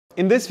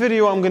In this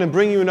video, I'm gonna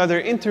bring you another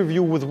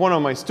interview with one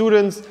of my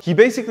students. He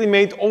basically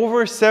made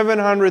over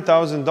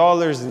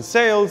 $700,000 in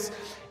sales,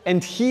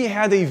 and he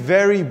had a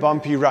very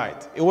bumpy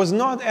ride. It was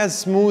not as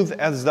smooth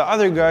as the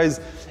other guys,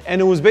 and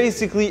it was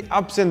basically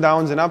ups and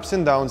downs and ups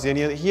and downs, and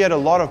he had a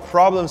lot of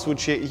problems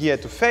which he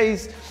had to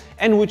face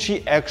and which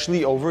he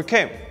actually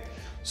overcame.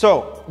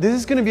 So this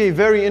is going to be a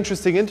very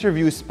interesting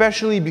interview,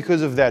 especially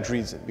because of that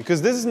reason.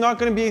 Because this is not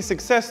going to be a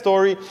success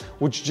story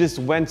which just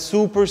went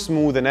super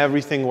smooth and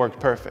everything worked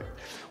perfect.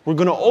 We're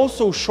going to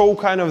also show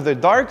kind of the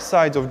dark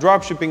sides of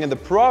dropshipping and the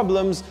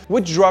problems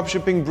which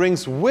dropshipping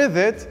brings with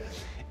it,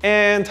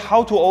 and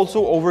how to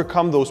also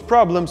overcome those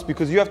problems,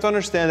 because you have to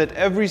understand that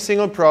every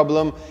single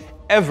problem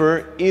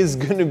ever is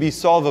going to be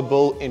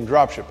solvable in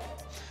dropshipping.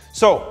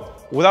 So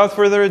without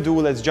further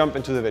ado, let's jump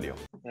into the video.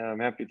 I'm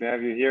happy to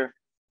have you here.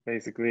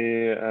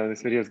 Basically,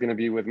 this video is going to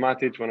be with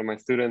Matic, one of my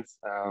students.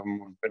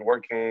 We've been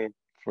working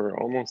for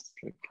almost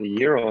like a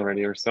year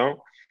already or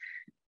so.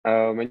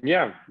 And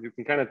yeah, you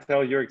can kind of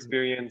tell your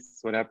experience,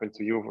 what happened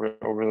to you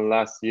over the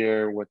last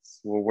year,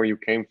 where you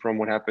came from,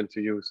 what happened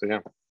to you. So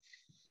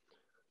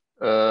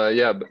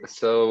yeah.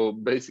 So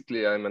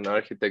basically I'm an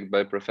architect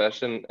by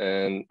profession,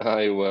 and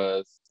I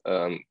was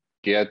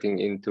getting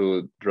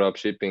into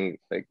dropshipping,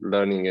 like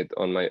learning it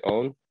on my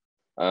own.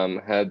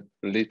 Had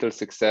little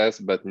success,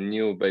 but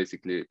knew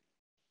basically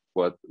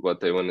what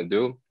I want to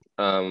do.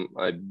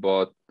 I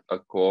bought a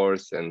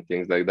course and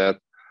things like that.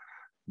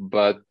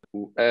 But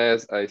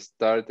as I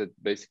started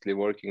basically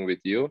working with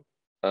you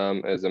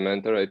as a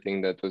mentor, I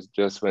think that was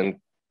just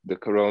when the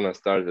Corona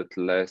started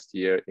last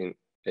year in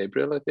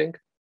April, I think.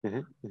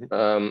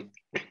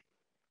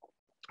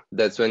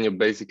 That's when you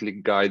basically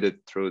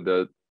guided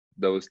through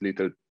those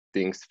little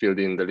things, filled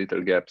in the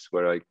little gaps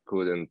where I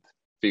couldn't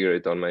figure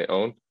it on my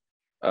own.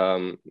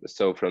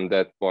 So from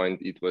that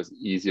point, it was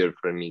easier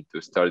for me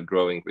to start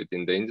growing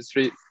within the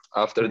industry.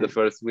 After the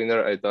first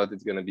winner, I thought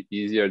it's going to be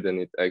easier than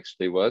it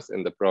actually was,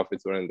 and the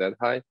profits weren't that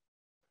high.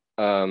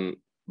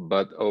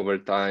 But over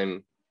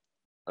time,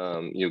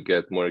 you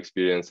get more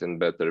experience and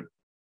better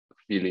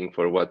feeling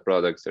for what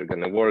products are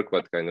going to work,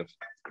 what kind of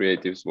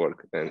creatives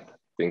work, and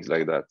things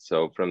like that.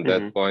 So from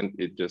that point,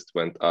 it just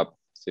went up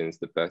since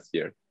the past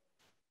year.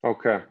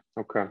 Okay.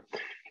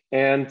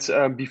 And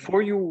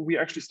before we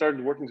actually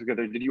started working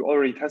together, did you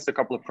already test a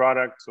couple of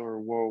products, or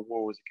what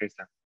was the case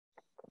there?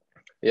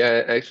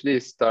 Yeah, I actually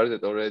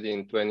started already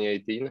in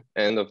 2018,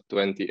 end of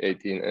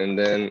 2018, and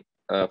then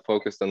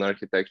focused on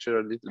architecture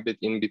a little bit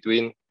in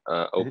between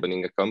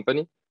opening a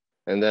company.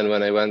 And then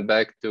when I went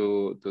back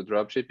to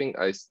dropshipping,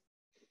 I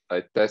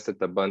tested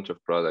a bunch of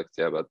products,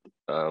 but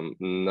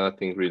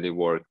nothing really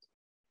worked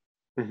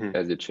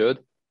as it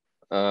should.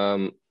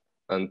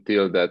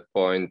 Until that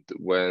point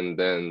when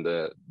then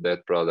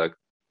that product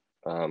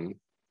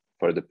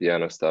for the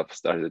piano stuff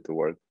started to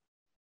work.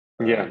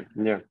 Yeah.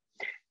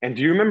 And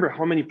do you remember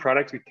how many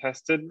products we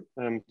tested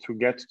to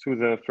get to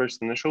the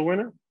first initial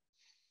winner?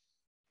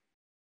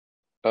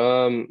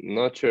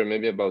 Not sure,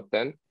 maybe about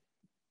 10.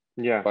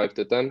 Yeah. 5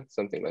 to 10,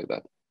 something like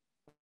that.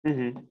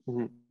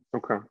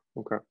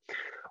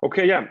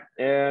 Okay, yeah.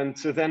 And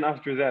so then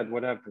after that,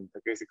 what happened?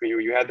 Like basically,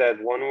 you had that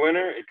one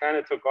winner. It kind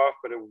of took off,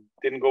 but it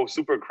didn't go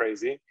super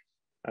crazy.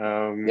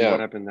 What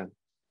happened then?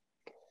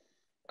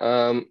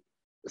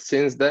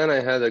 Since then, I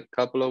had a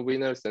couple of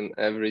winners, and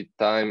every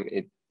time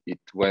it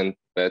went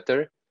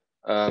better.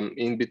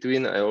 In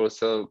between, I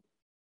also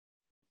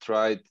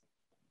tried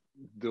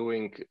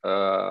doing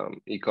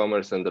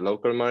e-commerce on the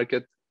local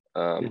market,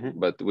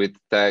 but with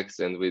tax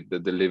and with the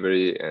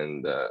delivery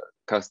and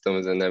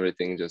customs and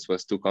everything just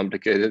was too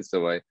complicated.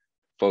 So I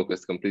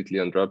focused completely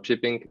on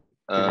dropshipping.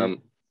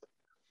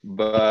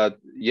 But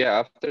yeah,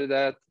 after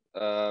that,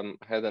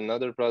 had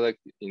another product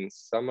in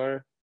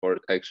summer, or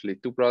actually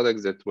 2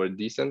 products that were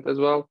decent as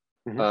well.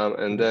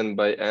 And then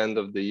by end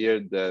of the year,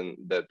 then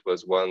that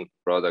was one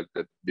product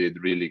that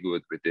did really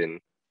good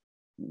within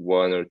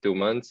 1 or 2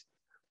 months.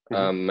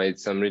 Made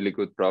some really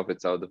good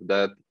profits out of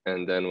that,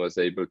 and then was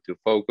able to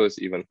focus,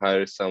 even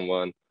hire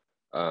someone,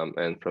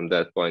 and from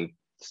that point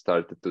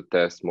started to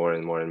test more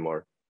and more and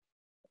more.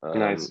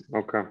 Nice.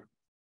 Okay.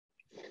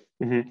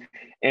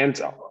 And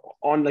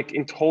on like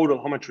in total,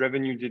 how much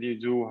revenue did you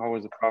do? How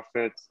was the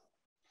profit?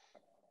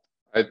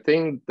 I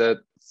think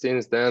that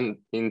since then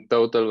in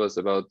total was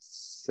about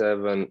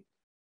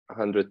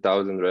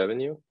 700,000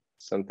 revenue,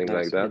 something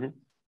like that.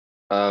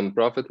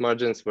 Profit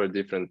margins were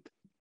different,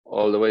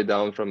 all the way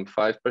down from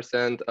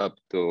 5% up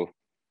to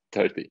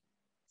 30%.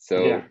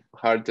 So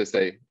hard to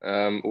say.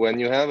 When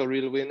you have a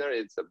real winner,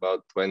 it's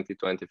about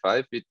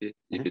 20-25 if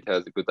it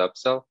has a good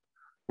upsell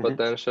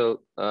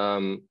potential.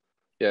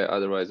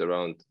 Otherwise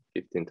around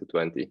 15 to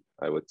 20,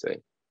 I would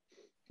say.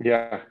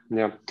 Yeah.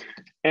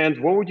 And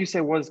what would you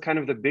say was kind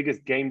of the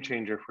biggest game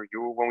changer for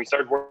you when we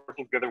started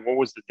working together? What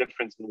was the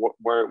difference, and what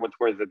were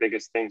the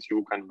biggest things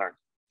you kind of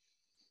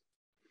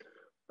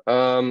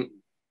learned?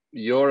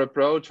 Your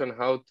approach on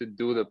how to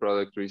do the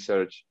product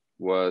research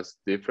was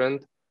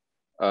different.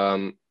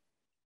 And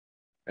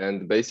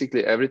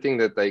basically everything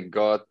that I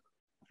got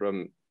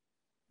from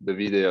the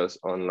videos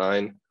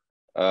online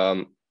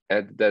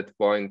at that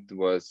point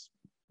was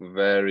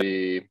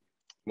very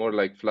more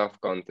like fluff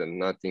content,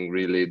 nothing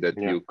really that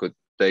you could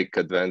take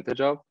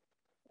advantage of.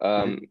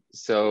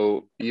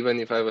 So even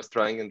if I was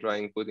trying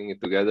putting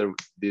it together,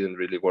 it didn't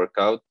really work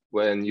out.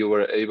 When you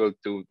were able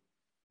to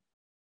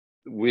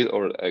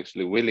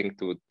willing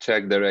to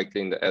check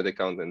directly in the ad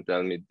account and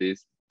tell me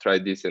this, try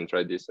this and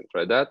try this and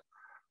try that.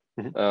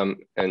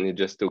 And it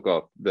just took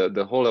off.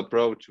 The whole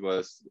approach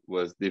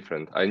was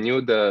different. I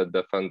knew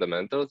the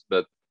fundamentals,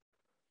 but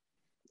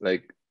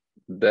like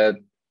that,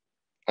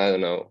 I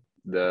don't know,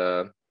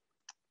 the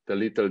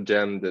little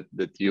gem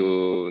that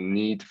you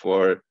need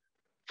for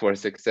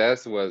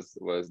success was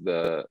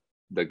the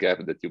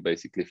gap that you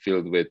basically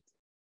filled with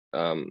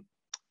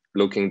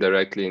looking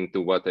directly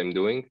into what I'm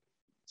doing.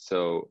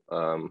 So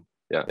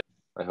yeah,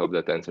 I hope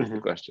that answers the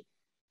question.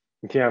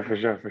 Yeah, for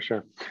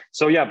sure.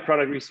 So yeah,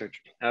 product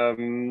research.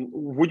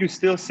 Would you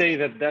still say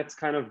that that's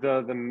kind of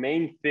the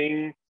main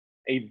thing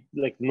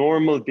like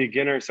normal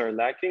beginners are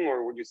lacking,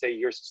 or would you say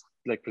your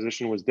like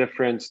position was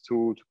different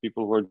to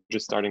people who are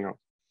just starting out?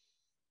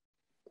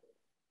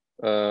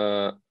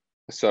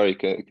 Sorry,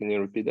 can you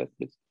repeat that,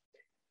 please?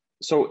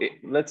 So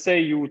let's say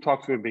you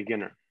talk to a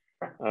beginner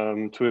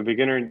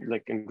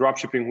like in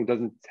dropshipping who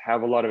doesn't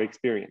have a lot of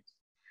experience.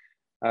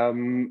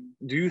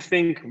 Do you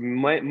think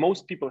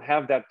most people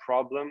have that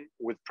problem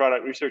with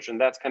product research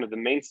and that's kind of the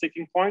main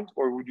sticking point,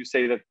 or would you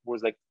say that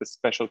was like the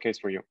special case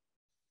for you?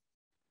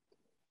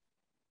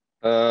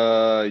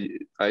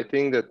 I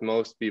think that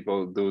most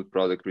people do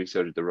product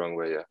research the wrong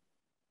way. Yeah.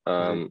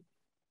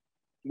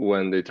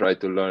 When they try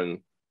to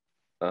learn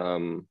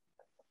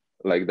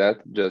like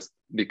that, just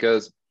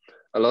because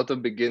a lot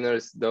of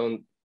beginners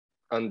don't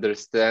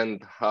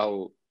understand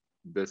how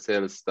the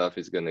sales stuff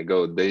is going to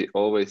go. They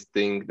always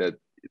think that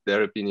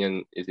their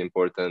opinion is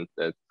important,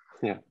 that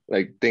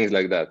like things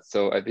like that.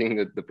 So I think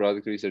that the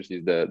product research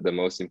is the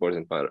most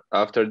important part.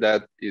 After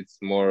that, it's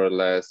more or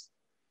less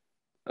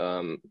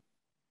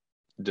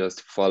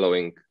just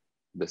following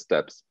the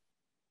steps.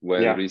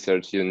 When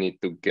research, you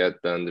need to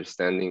get the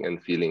understanding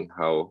and feeling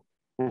how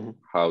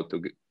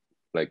to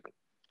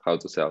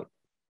sell.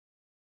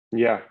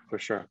 Yeah, for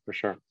sure.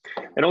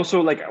 And also,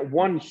 like,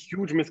 one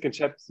huge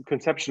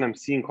misconception I'm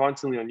seeing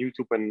constantly on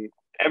YouTube and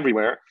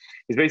everywhere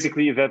is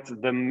basically that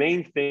the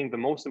main thing, the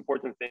most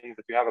important thing, is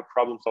that you have a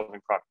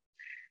problem-solving product.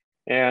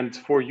 And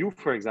for you,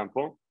 for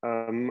example,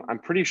 I'm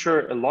pretty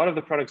sure a lot of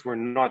the products were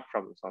not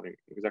problem-solving.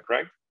 Is that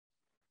correct?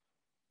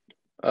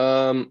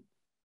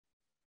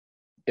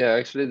 Yeah,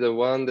 actually, the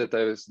one that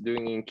I was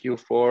doing in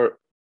Q4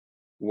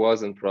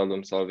 wasn't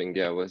problem-solving.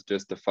 Yeah, it was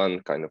just a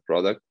fun kind of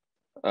product.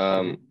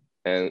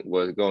 And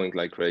was going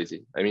like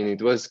crazy. I mean,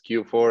 it was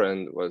Q4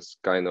 and was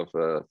kind of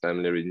a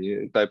family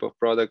reunion type of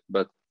product,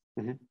 but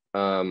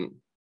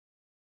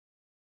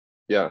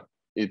yeah,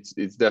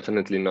 it's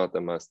definitely not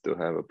a must to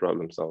have a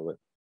problem solver.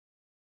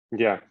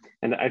 Yeah,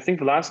 and I think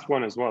the last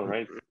one as well,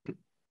 right?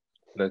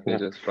 Let me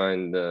just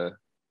find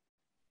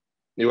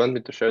you want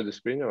me to share the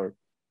screen or?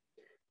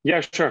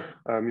 Yeah, sure.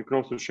 You can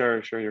also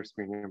share your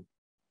screen here.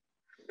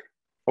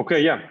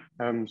 Okay, yeah.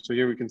 So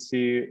here we can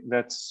see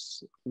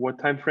that's what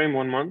time frame?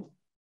 1 month?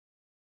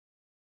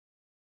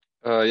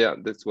 Yeah,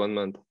 that's 1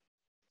 month.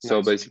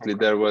 So basically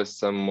there was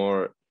some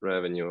more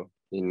revenue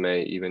in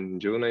May, even in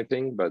June, I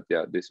think. But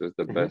yeah, this was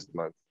the best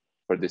month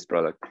for this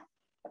product.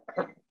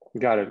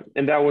 Got it.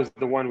 And that was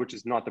the one which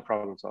is not the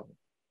problem solver.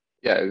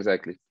 Yeah,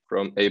 exactly.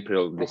 From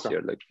April this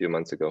year, like a few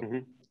months ago.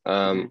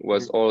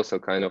 Was also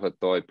kind of a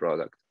toy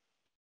product.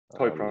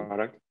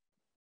 Product.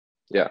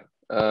 Yeah.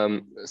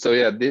 So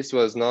yeah, this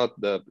was not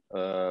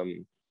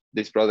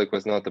this product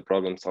was not a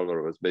problem solver.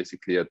 It was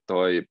basically a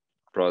toy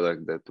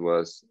product that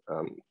was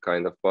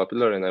kind of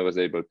popular, and I was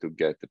able to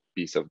get a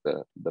piece of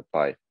the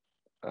pie.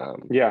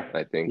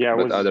 I think. Yeah,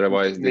 but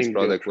otherwise, this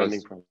product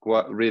was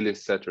really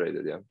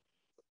saturated. Yeah.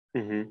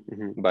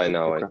 By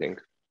now, I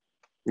think.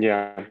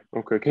 Yeah.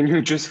 Okay. Can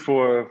you just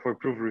for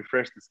proof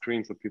refresh the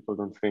screen so people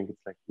don't think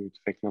it's like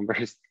fake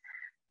numbers?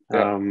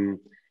 Yeah.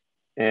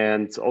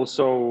 And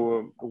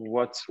also,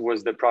 what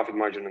was the profit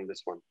margin on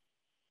this one?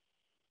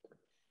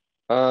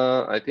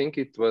 I think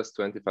it was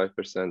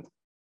 25%,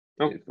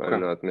 if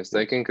I'm not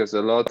mistaken, because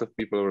a lot of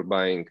people were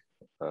buying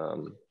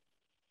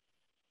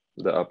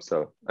the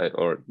upsell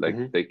or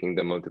like taking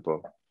the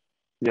multiple.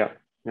 Yeah.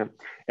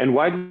 And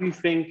why do you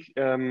think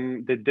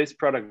did this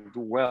product do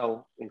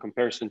well in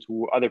comparison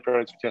to other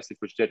products you tested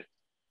which did?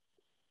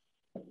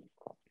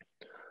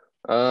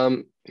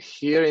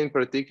 Here in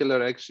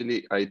particular,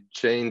 actually, I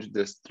changed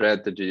the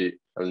strategy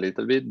a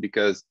little bit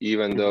because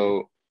even though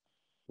I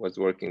was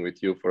working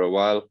with you for a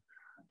while,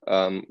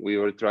 we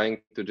were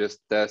trying to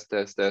just test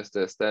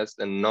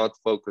and not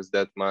focus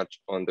that much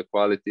on the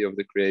quality of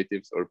the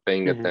creatives or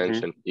paying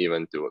attention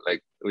even to,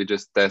 like, we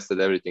just tested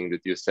everything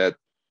that you said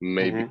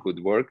maybe could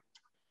work.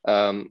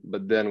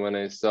 But then when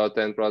I saw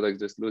 10 products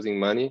just losing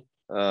money,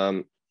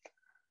 I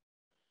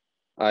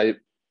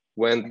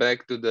went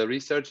back to the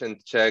research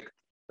and checked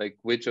like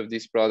which of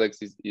these products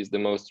is the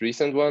most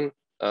recent one,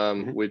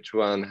 which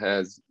one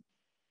has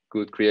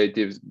good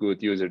creatives,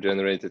 good user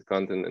generated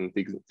content and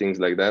things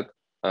like that.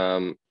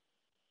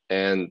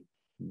 and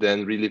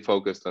then really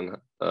focused on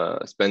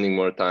spending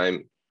more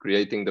time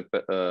creating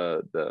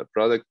the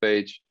product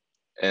page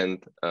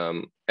and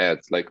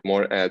ads, like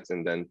more ads,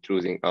 and then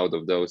choosing out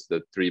of those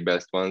the 3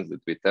 best ones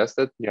that we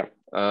tested. Yeah.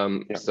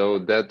 So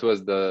that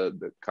was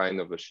the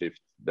kind of a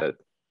shift that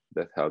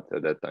helped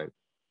at that time.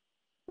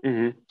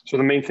 So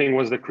the main thing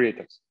was the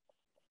creatives.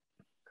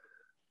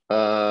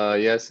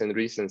 Yes, and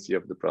recency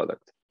of the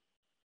product.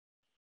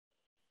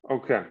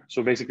 Okay,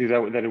 so basically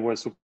that it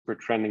was super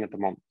trending at the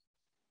moment.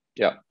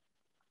 Yeah.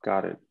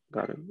 Got it.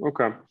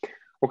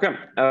 Okay.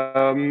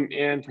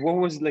 And what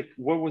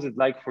was it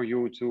like for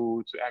you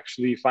to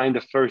actually find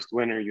the first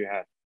winner you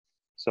had?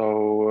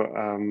 So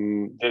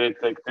did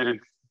it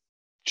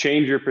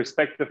change your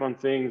perspective on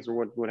things, or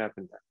what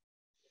happened there?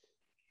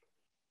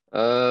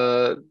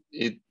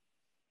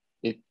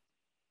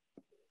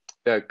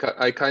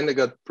 I kind of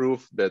got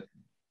proof that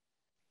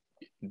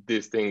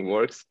this thing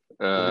works.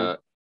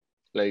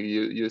 Like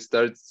you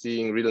start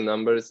seeing real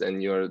numbers,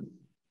 and you're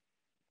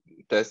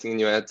testing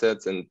new ad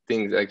sets, and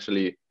things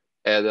actually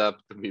add up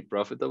to be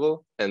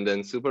profitable, and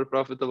then super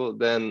profitable.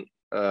 Then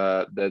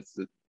that's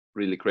a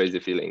really crazy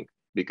feeling,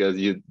 because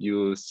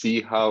you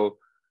see how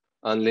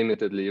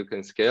unlimitedly you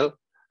can scale.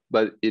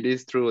 But it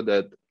is true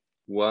that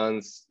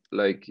once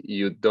like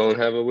you don't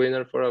have a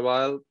winner for a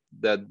while,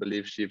 that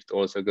belief shift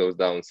also goes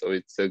down. So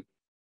it's a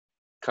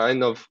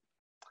kind of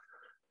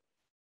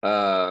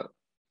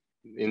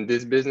in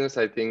this business,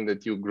 I think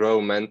that you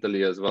grow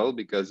mentally as well,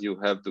 because you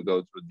have to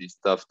go through these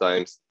tough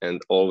times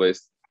and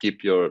always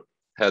keep your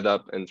head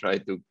up and try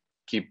to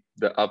keep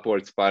the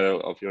upward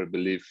spiral of your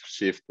belief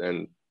shift,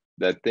 and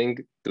that thing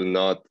to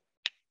not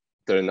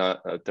turn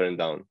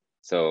down.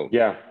 So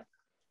yeah,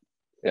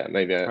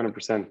 maybe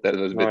 100%. that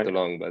was a bit too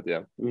long, but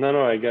yeah.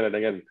 No, I get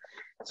it.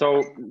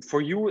 So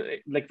for you,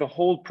 like the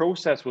whole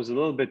process was a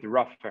little bit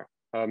rougher.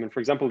 And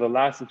for example, the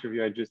last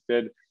interview I just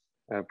did,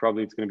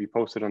 probably it's going to be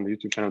posted on the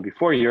YouTube channel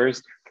before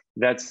yours.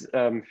 That's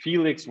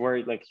Felix,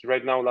 where like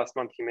right now, last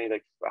month he made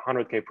like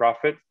 100K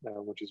profit,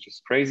 which is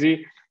just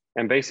crazy.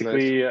 And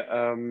basically,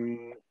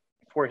 nice.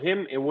 For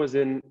him, it was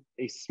a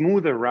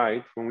smoother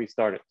ride when we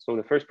started. So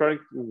the first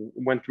product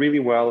went really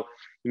well.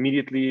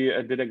 Immediately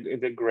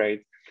did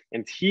great,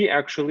 and he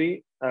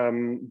actually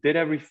did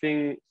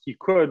everything he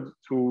could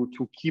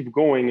to keep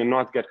going and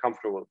not get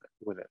comfortable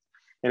with it,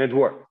 and it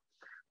worked.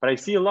 But I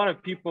see a lot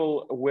of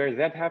people where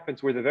that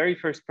happens, where the very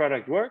first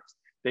product works,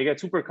 they get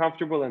super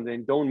comfortable and they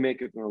don't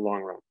make it in the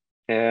long run.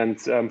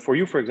 And for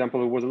you, for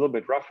example, it was a little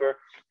bit rougher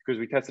because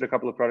we tested a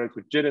couple of products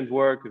which didn't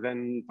work.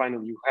 Then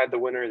finally you had the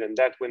winner, then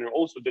that winner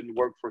also didn't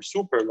work for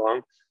super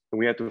long. And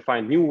we had to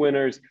find new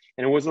winners.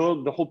 And it was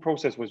the whole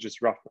process was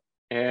just rougher.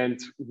 And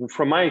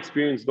from my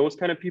experience, those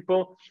kind of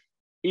people,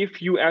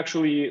 if you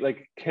actually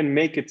like can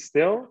make it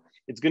still,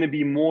 it's going to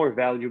be more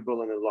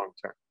valuable in the long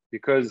term,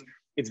 because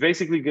it's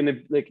basically going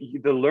to like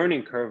the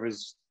learning curve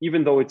is,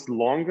 even though it's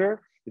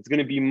longer, it's going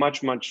to be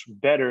much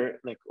better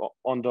like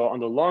on the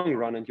long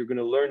run, and you're going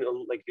to learn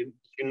like you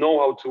know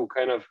how to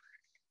kind of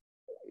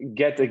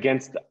get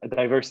against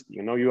diversity.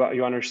 You know,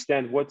 you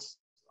understand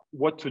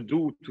what to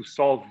do to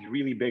solve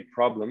really big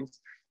problems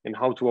and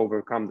how to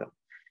overcome them.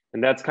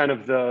 And that's kind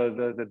of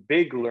the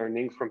big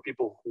learning from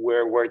people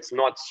where it's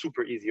not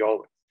super easy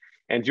always.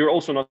 And you're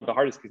also not the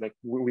hardest, because like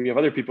we have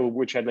other people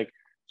which had like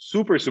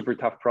super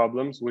tough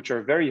problems, which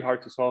are very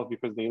hard to solve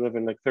because they live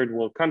in like third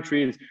world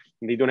countries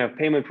and they don't have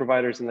payment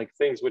providers, and like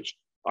things which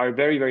are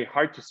very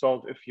hard to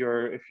solve if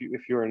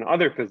you're in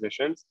other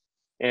positions.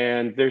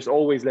 And there's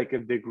always like a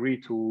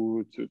degree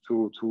to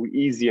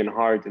easy and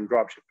hard in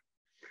dropshipping.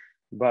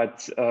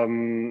 But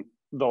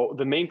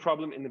the main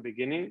problem in the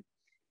beginning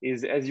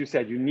is, as you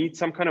said, you need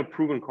some kind of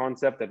proven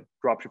concept that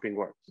dropshipping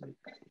works.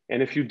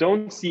 And if you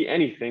don't see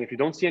anything, if you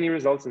don't see any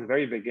results in the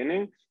very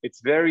beginning, it's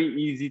very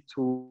easy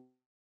to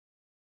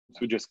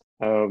just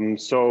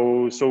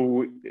so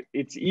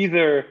it's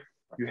either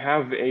you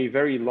have a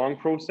very long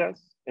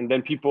process, and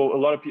then a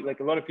lot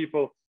of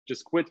people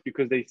just quit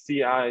because they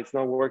see it's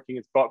not working,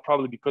 it's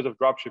probably because of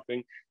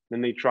dropshipping.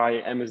 Then they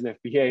try Amazon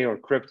FBA or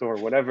crypto or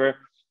whatever,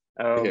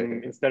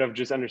 instead of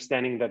just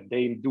understanding that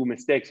they do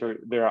mistakes, or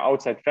there are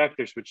outside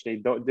factors which they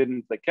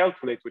didn't like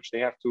calculate, which they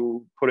have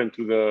to put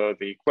into the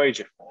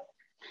equation.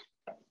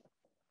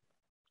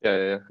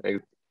 Yeah.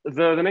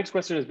 The next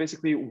question is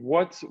basically,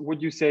 what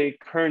would you say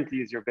currently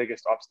is your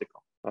biggest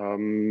obstacle?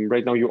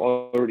 Right now, you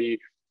already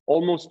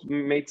almost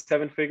made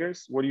 7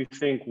 figures. What do you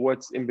think?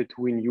 What's in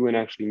between you and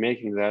actually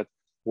making that?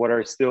 What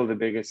are still the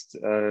biggest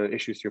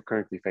issues you're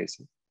currently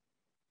facing?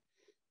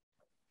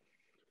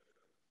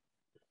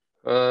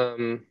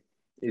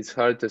 It's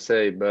hard to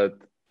say, but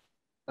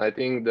I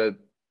think that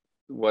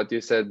what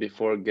you said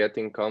before,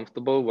 getting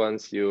comfortable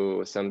once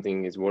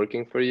something is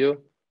working for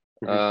you.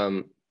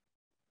 Mm-hmm.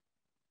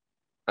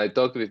 I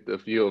talked with a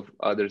few of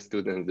other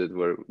students that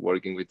were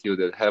working with you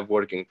that have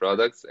working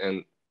products,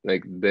 and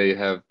like they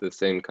have the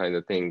same kind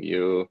of thing.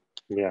 You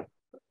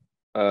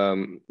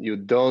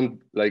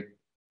don't like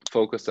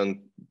focus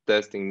on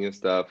testing new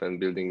stuff and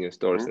building new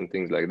stores, mm-hmm. and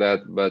things like that.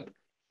 But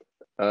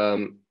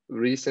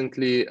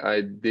recently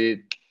I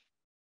did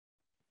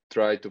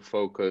try to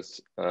focus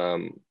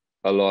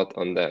a lot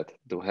on that,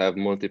 to have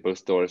multiple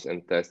stores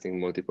and testing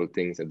multiple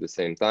things at the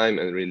same time,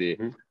 and really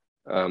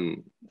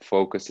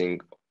focusing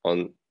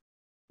on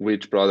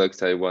which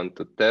products I want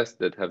to test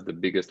that have the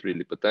biggest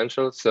really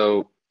potential.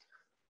 So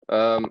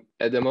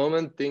at the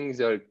moment, things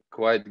are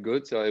quite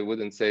good. So I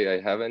wouldn't say I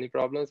have any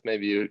problems.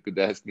 Maybe you could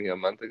ask me a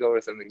month ago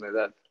or something like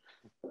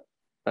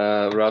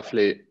that.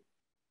 Roughly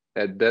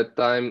at that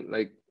time,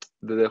 like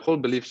the whole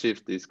belief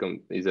shift is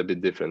a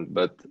bit different.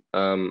 But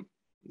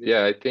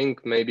yeah, I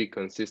think maybe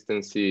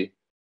consistency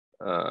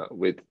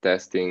with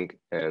testing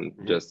and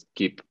just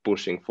keep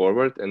pushing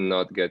forward and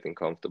not getting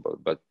comfortable,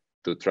 but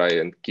to try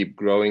and keep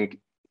growing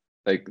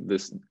like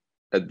this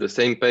at the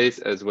same pace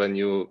as when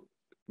you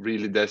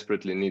really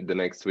desperately need the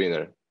next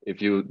winner.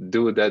 If you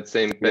do that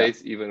same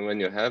pace, even when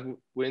you have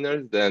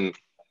winners, then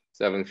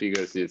 7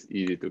 figures is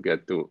easy to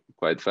get to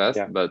quite fast.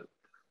 But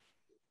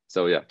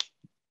so yeah,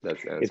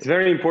 that's the answer. It's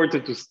very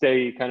important to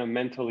stay kind of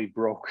mentally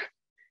broke.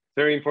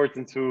 Very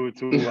important to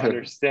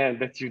understand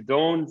that you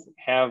don't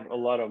have a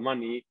lot of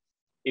money.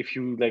 If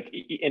you like,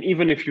 and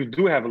even if you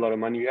do have a lot of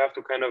money, you have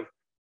to kind of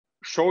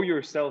show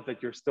yourself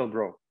that you're still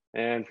broke.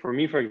 And for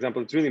me, for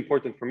example, it's really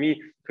important for me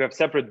to have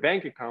separate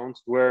bank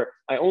accounts where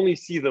I only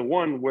see the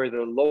one where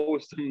the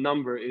lowest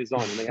number is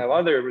on. And I have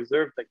other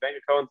reserved like bank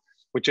accounts,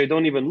 which I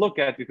don't even look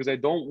at because I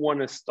don't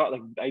want to start,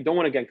 like, I don't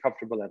want to get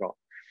comfortable at all.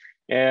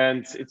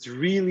 And it's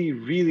really,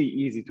 really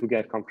easy to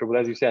get comfortable.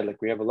 As you said,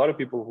 like we have a lot of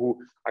people who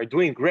are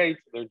doing great.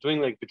 They're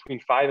doing like between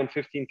 5 and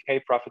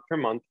 15K profit per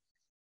month.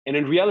 And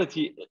in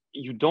reality,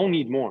 you don't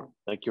need more,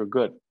 like you're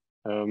good.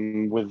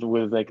 With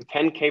like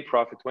 10K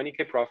profit,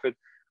 20K profit,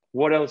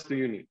 what else do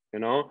you need, you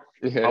know?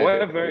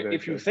 However, exactly.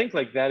 If you think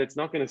like that, it's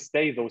not going to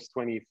stay those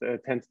 10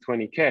 to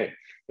 20K.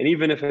 And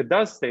even if it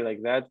does stay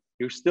like that,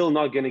 you're still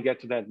not going to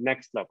get to that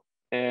next level.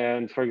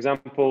 And for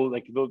example,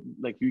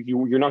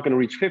 you're not going to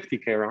reach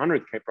 50K or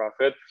 100K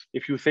profit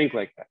if you think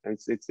like that. And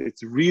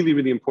it's really,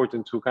 really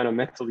important to kind of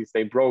mentally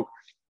stay broke,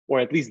 or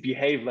at least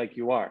behave like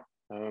you are.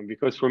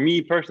 Because for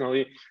me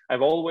personally,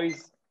 I've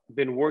always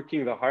been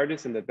working the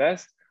hardest and the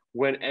best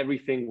when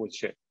everything was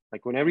shit.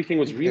 Like when everything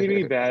was really,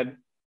 really bad,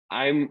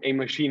 I'm a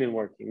machine in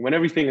working. When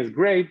everything is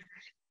great,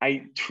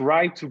 I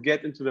try to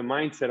get into the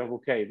mindset of,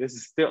 okay, this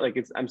is still like,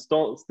 I'm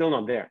still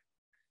not there.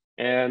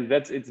 And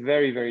it's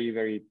very, very,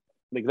 very,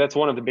 like that's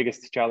one of the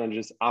biggest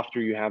challenges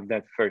after you have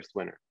that first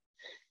winner.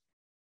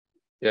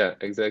 Yeah,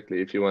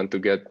 exactly. If you want to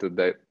get to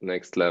that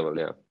next level,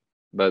 yeah.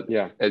 But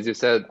yeah, as you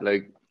said,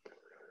 like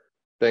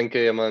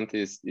 10K a month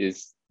is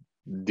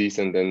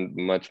decent and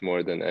much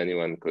more than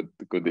anyone could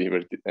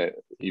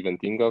even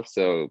think of.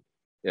 So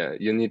yeah,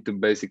 you need to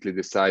basically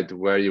decide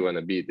where you want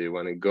to be. Do you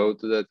want to go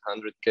to that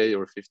 100K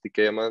or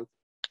 50K a month,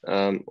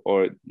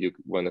 or you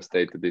want to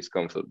stay at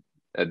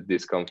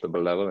this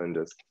comfortable level and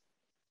just.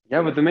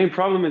 Yeah, but the main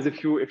problem is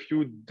if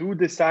you do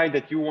decide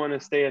that you want to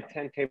stay at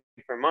 10K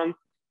per month,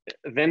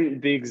 then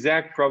the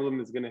exact problem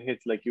is going to hit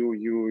like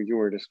you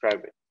were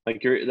describing.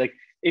 Like you're like,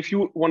 if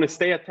you want to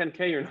stay at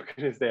 10K, you're not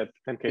going to stay at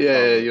 10K.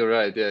 Yeah, you're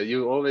right. Yeah,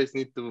 you always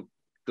need to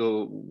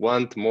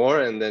want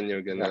more, and then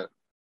you're gonna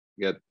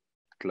get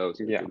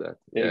closer to that.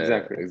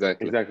 Yeah,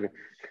 exactly.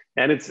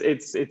 And it's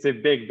a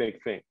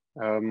big thing.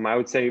 I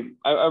would say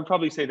I would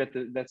probably say that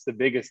that's the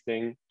biggest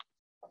thing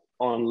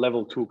on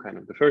level 2. Kind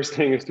of the first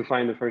thing is to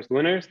find the first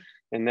winners,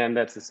 and then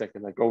that's the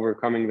second, like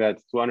overcoming that,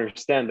 to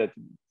understand that,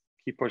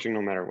 keep pushing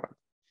no matter what.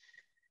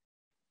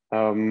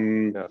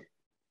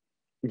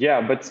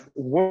 Yeah, but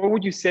what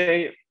would you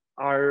say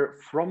are,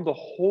 from the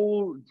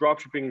whole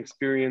dropshipping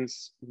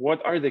experience,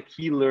 what are the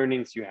key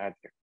learnings you had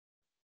here?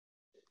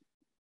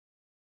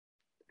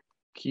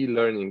 Key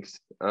learnings.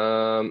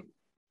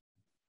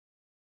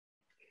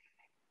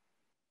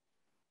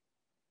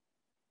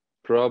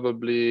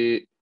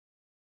 Probably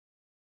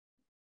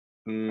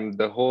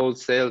the whole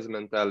sales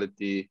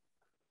mentality.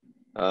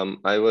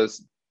 I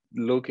was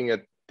looking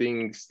at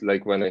things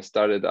like when I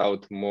started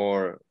out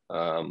more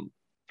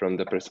from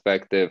the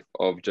perspective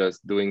of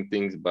just doing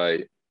things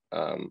by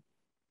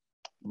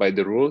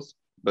the rules,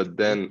 but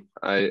then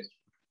I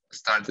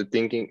started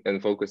thinking and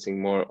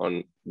focusing more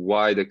on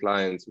why the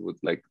clients would,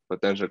 like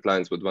potential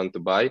clients would want to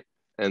buy,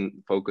 and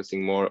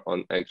focusing more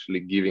on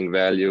actually giving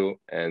value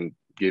and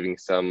giving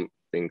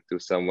something to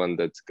someone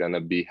that's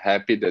gonna be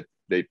happy that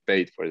they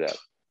paid for that.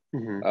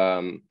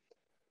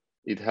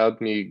 It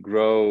helped me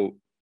grow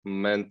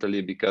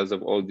mentally because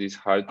of all these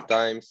hard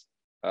times.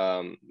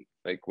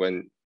 Like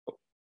when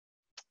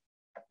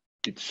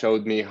it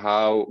showed me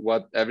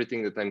what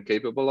everything that I'm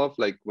capable of.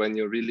 Like when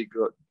you really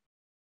go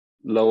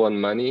low on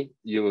money,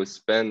 you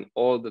spend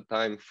all the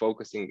time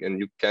focusing and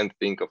you can't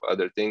think of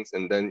other things,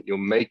 and then you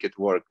make it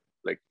work,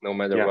 like no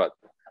matter what.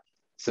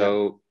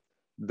 So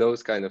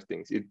those kind of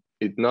things,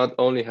 it not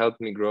only helped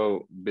me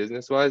grow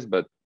business wise,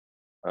 but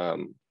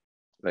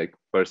like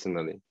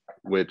personally,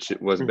 which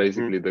was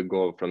basically the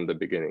goal from the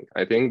beginning.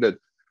 I think that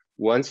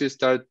once you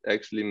start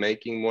actually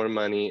making more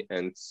money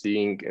and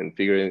seeing and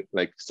figuring,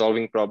 like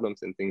solving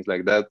problems and things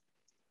like that,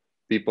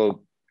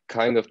 people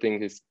kind of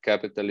think it's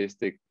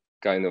capitalistic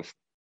kind of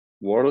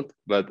world,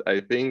 but I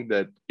think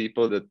that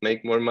people that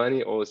make more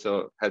money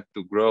also had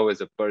to grow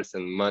as a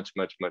person much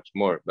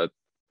more. But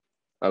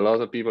a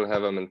lot of people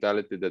have a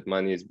mentality that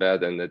money is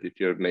bad, and that if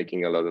you're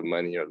making a lot of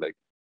money, you're like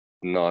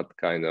not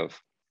kind of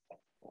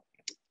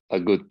a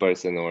good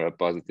person or a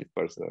positive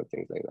person or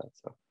things like that.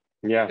 So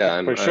Yeah,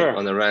 yeah, for I'm sure.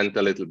 on a rant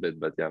a little bit,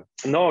 but yeah.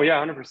 No,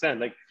 yeah, 100%.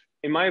 Like,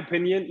 in my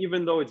opinion,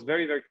 even though it's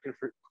very, very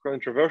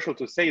controversial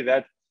to say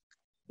that,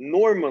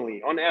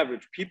 normally, on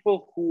average,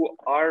 people who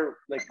are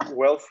like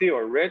wealthy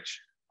or rich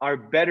are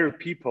better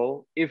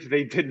people if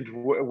they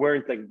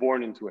weren't like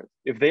born into it.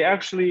 If they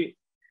actually,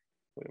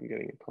 I'm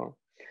getting a call.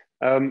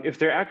 If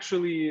they're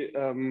actually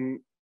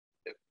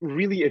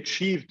really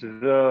achieved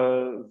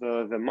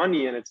the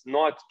money and it's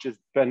not just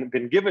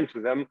been given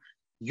to them,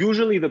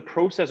 usually the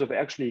process of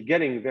actually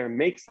getting there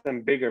makes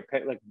them bigger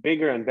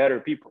and better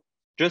people,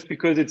 just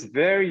because it's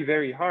very,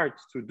 very hard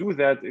to do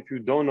that if you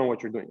don't know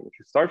what you're doing. If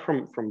you start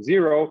from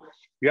zero,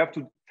 you have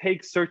to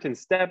take certain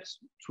steps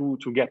to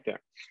get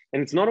there.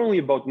 And it's not only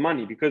about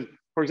money, because,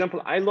 for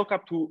example, I look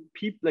up to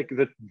people, like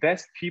the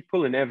best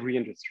people in every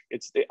industry.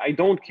 I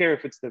don't care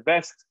if it's the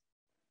best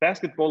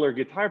basketball or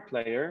guitar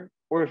player,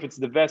 or if it's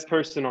the best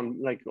person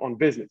on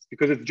business,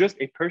 because it's just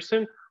a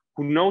person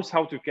who knows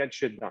how to get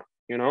shit done,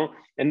 you know.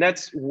 And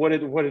that's what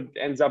it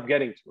ends up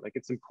getting to. Like,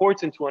 it's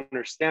important to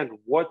understand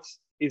what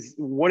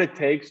it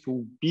takes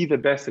to be the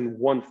best in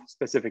one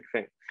specific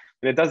thing,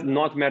 and it does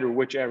not matter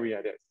which area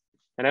it is.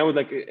 And I would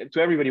like to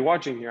everybody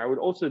watching here, I would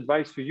also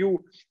advise to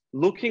you,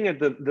 looking at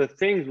the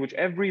things which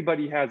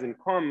everybody has in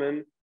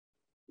common,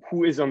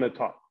 who is on the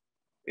top.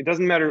 It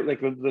doesn't matter, like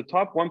the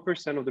top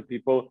 1% of the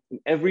people in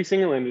every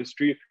single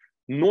industry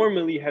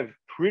normally have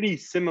pretty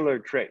similar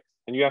traits.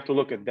 And you have to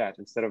look at that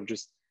instead of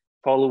just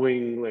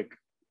following like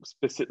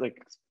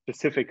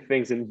specific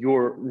things in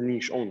your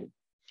niche only.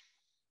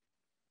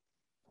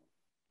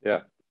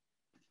 Yeah,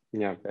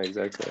 yeah,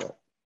 exactly.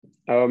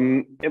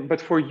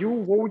 But for you,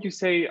 what would you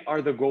say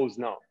are the goals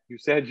now? You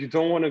said you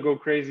don't want to go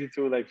crazy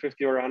to like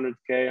 50 or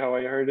 100K, how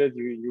I heard it.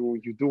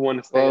 You do want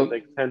to stay at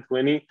like 10,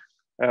 20.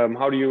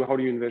 How do you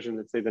envision,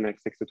 let's say, the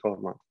next 6 to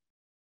 12 months?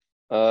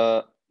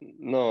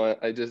 No,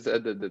 I just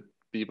said that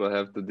people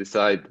have to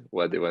decide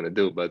what they want to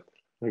do, but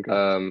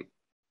okay.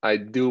 I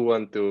do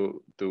want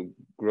to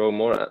grow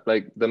more.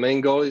 Like, the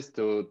main goal is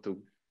to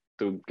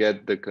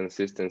get the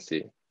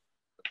consistency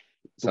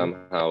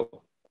somehow,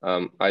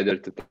 either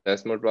to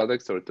test more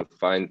products or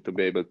to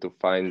be able to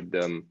find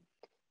them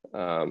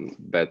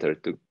better,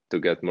 to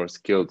get more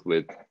skilled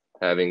with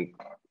having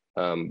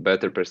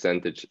better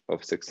percentage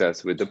of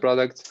success with the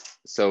products.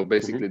 So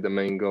basically the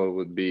main goal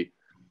would be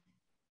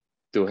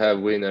to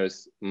have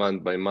winners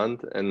month by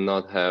month and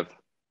not have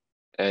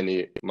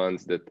any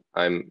months that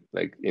I'm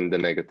like in the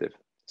negative.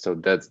 So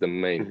that's the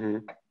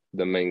main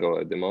goal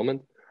at the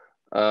moment.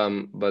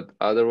 But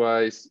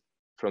otherwise,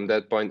 from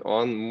that point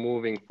on,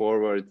 moving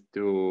forward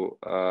to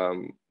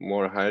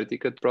more higher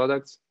ticket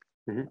products,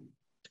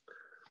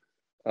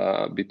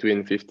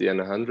 between 50 and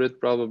 100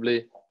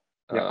 probably.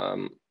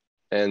 Yeah.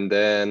 And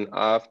then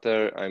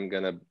after, I'm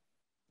gonna,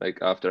 like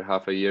after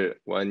half a year,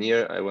 1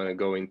 year, I want to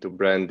go into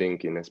branding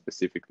in a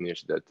specific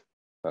niche that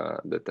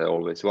I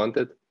always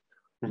wanted,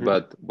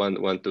 but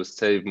want to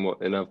save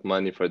enough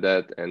money for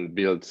that and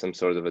build some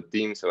sort of a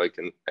team, so I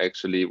can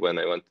actually, when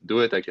I want to do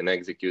it, I can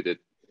execute it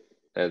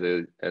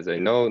as I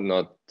know,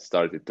 not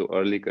start it too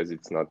early because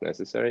it's not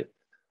necessary.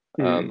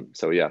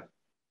 So yeah.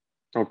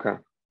 Okay,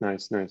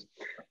 nice.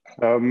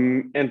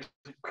 And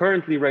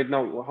currently, right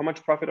now, how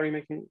much profit are you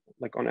making,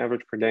 like on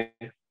average per day?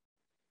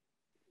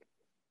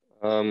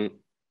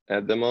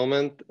 At the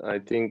moment, I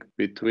think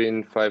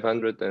between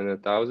 500 and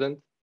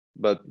 1,000,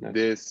 but nice.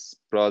 This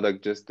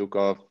product just took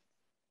off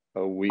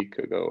a week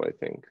ago, I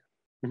think.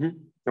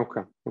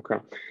 Okay.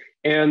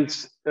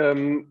 And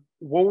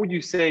what would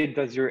you say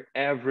does your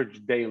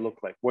average day look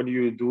like? What do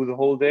you do the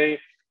whole day?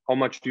 How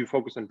much do you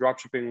focus on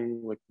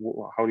dropshipping? Like,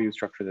 how do you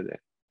structure the day?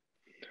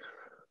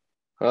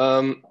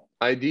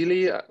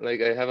 Ideally,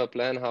 like, I have a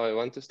plan how I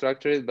want to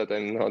structure it, but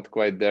I'm not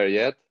quite there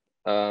yet.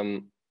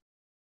 The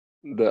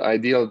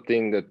ideal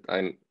thing that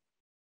I'm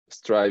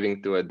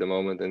striving to at the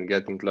moment and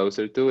getting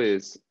closer to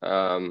is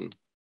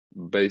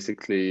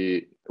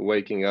basically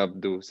waking up,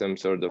 do some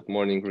sort of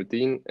morning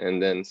routine,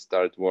 and then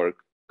start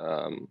work.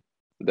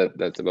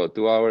 That's about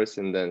 2 hours,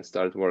 and then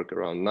start work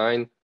around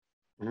 9.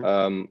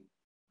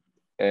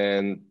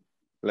 And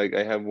like,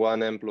 I have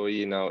one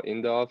employee now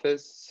in the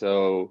office,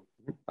 so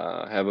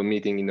have a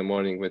meeting in the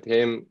morning with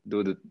him,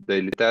 do the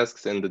daily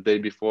tasks, and the day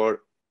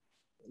before,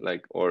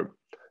 like, or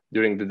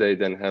during the day,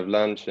 then have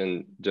lunch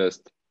and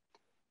just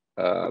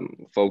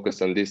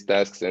focus on these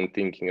tasks and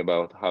thinking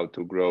about how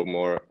to grow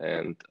more,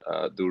 and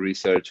do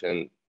research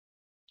and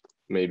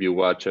maybe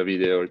watch a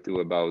video or two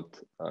about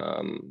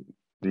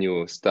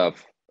new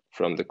stuff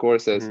from the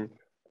courses.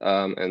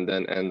 And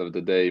then end of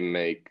the day,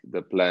 make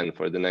the plan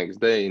for the next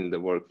day in the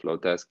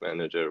workflow task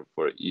manager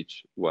for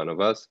each one of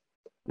us.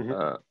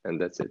 And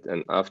that's it.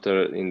 And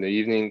after, in the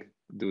evening,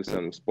 do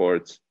some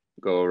sports,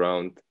 go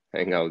around,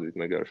 hang out with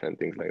my girlfriend,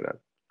 things like that.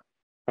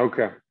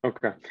 Okay.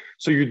 Okay.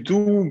 So you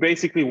do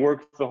basically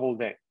work the whole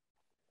day.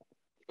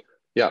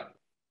 Yeah,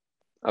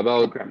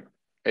 about Okay.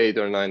 8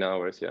 or 9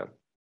 hours. Yeah.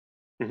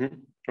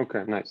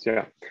 Okay, nice.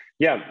 Yeah.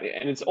 Yeah.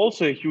 And it's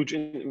also a huge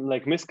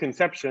like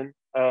misconception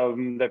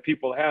that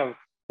people have,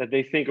 that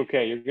they think,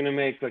 okay, you're going to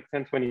make like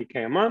 10,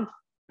 20K a month.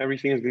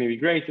 Everything is going to be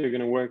great. You're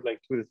going to work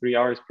like 2 to 3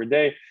 hours per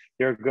day.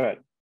 You're good.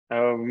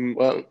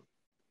 Well,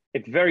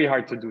 It's very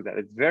hard to do that.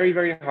 It's very,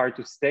 very hard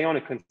to stay on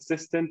a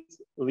consistently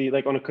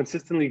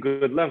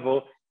good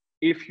level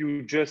if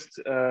you just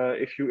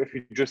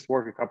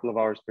work a couple of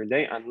hours per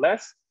day,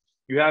 unless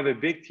you have a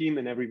big team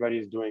and everybody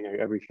is doing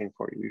everything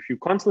for you. If you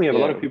constantly have a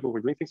lot yeah. of people who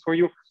are doing things for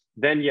you,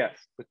 then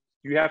yes, but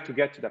you have to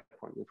get to that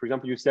point. For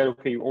example, you said,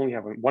 okay, you only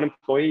have one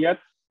employee yet.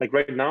 Like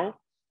right now,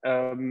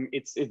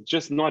 it's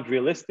just not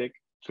realistic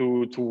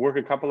to work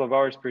a couple of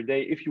hours per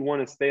day if you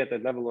want to stay at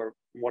that level or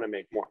want to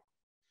make more.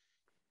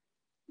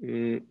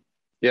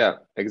 Yeah,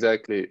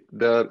 exactly.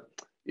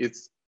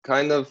 It's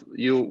kind of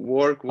you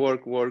work,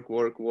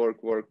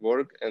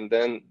 and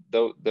then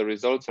the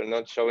results are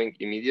not showing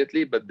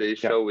immediately, but they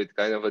show with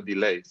kind of a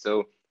delay.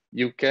 So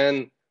you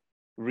can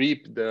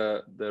reap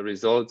the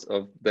results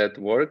of that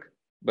work,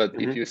 but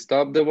if you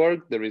stop the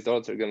work, the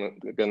results are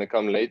gonna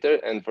come later.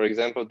 And for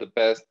example, the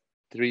past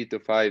 3 to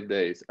 5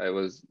 days, I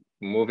was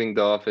moving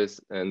the office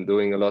and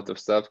doing a lot of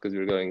stuff because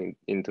we're going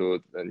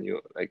into a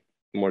new, like,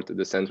 more to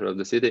the center of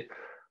the city.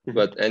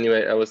 But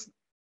anyway, I was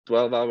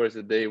 12 hours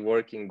a day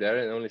working there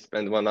and only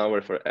spent 1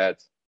 hour for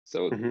ads.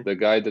 So the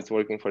guy that's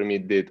working for me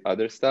did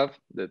other stuff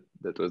that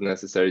was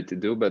necessary to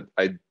do, but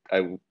I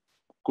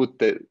could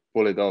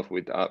pull it off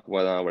with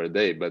 1 hour a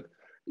day. But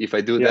if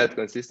I do that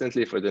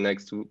consistently for the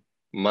next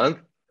month,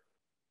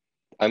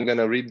 I'm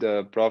gonna reap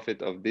the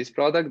profit of this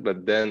product,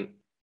 but then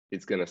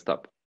it's gonna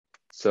stop.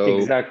 So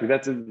exactly,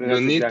 that's you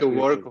need exactly to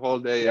the work thing. all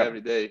day, every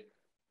day,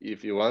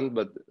 if you want.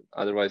 But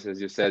otherwise, as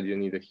you said, you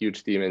need a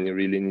huge team, and you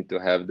really need to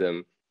have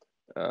them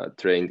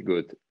trained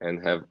good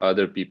and have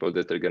other people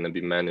that are going to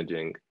be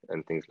managing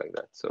and things like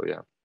that. So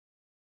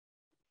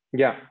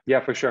yeah,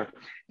 for sure.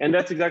 And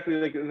that's exactly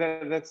like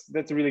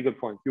that's a really good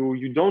point.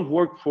 You don't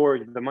work for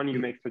the money you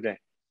make today.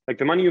 Like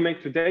the money you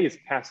make today is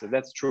passive.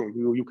 That's true.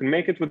 You can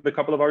make it with a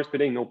couple of hours per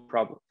day, no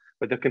problem.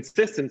 But the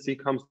consistency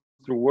comes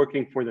through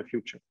working for the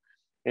future.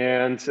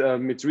 And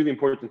it's really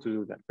important to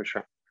do that for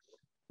sure.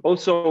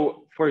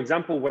 Also, for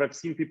example, what I've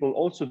seen people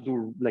also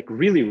do like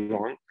really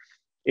wrong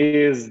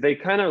is they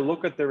kind of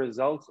look at the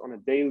results on a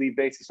daily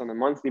basis, on a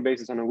monthly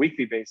basis, on a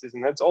weekly basis.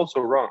 And that's also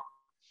wrong,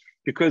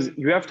 because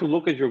you have to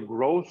look at your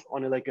growth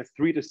on like a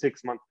 3 to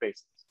 6 month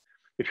basis.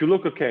 If you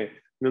look, okay,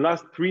 in the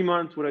last 3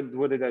 months,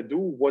 what did I do?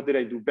 What did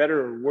I do better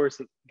or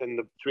worse than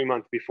the 3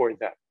 months before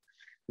that?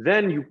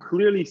 Then you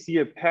clearly see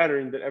a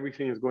pattern that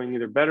everything is going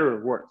either better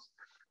or worse.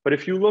 But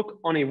if you look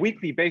on a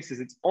weekly basis,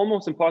 it's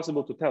almost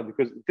impossible to tell,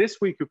 because this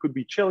week you could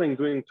be chilling,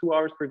 doing 2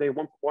 hours per day,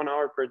 one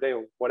hour per day,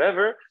 or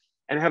whatever,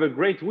 and have a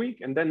great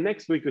week. And then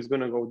next week is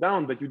going to go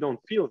down, but you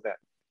don't feel that,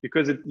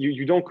 because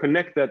you don't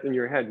connect that in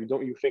your head.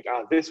 You think,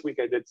 this week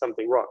I did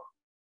something wrong.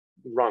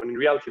 In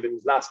reality, that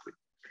was last week.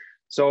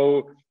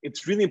 So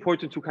it's really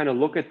important to kind of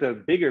look at the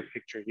bigger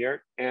picture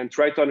here and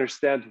try to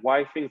understand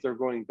why things are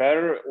going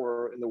better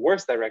or in the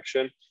worst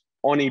direction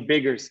on a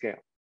bigger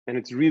scale. And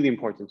it's really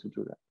important to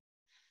do that.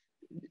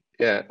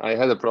 yeah, I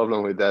had a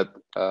problem with that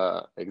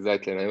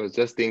exactly. And I was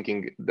just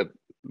thinking that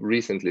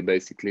recently,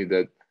 basically,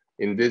 that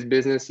in this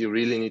business, you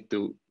really need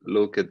to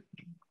look at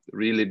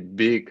really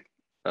big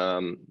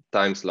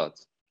time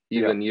slots,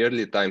 even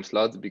yearly time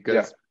slots,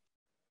 because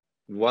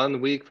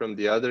 1 week from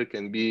the other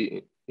can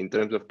be, in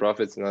terms of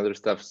profits and other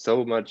stuff,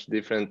 so much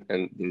different,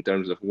 and in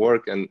terms of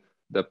work and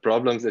the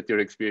problems that you're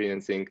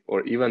experiencing,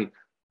 or even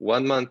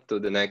 1 month to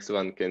the next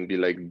one can be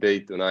like day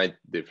to night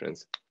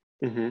difference.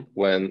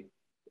 When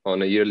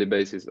on a yearly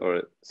basis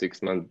or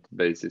 6 month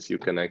basis, you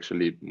can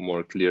actually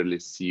more clearly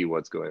see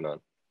what's going on.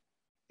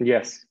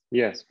 Yes,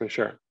 for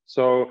sure.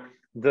 So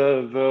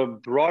the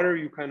broader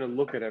you kind of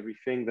look at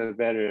everything, the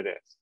better it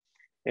is.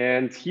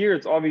 And here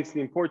it's obviously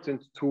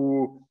important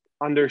to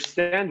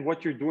understand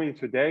what you're doing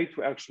today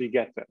to actually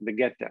get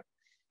there.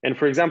 And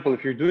for example,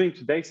 if you're doing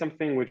today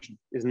something which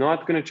is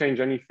not going to change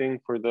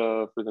anything for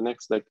the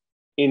next, like,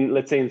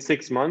 let's say in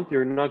 6 months,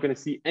 you're not going to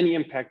see any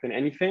impact in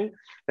anything,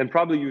 then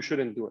probably you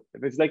shouldn't do it.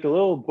 If it's like a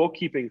little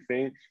bookkeeping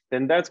thing,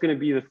 then that's going to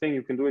be the thing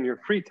you can do in your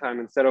free time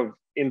instead of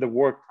in the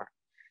work time.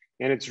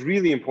 And it's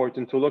really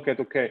important to look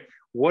at, okay,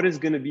 what is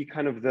going to be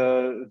kind of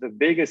the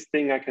biggest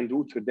thing I can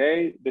do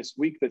today, this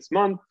week, this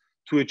month,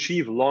 to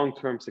achieve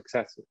long-term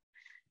successes.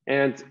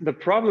 And the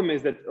problem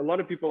is that a lot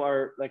of people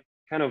are like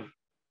kind of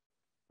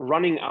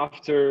running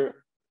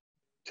after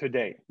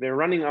today. They're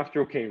running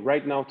after, okay,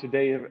 right now,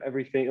 today,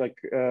 everything, like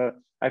I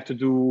have to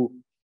do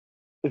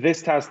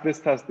this task,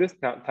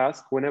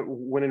 when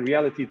in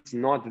reality, it's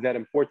not that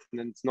important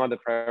and it's not a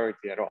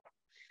priority at all.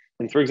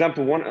 And for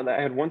example, I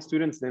had one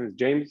student, his name is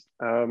James.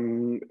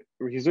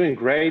 He's doing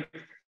great,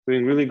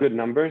 doing really good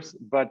numbers,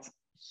 but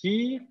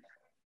he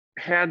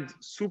had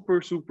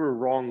super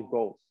wrong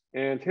goals.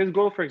 And his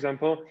goal, for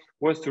example,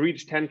 was to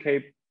reach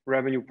 10K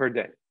revenue per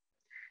day.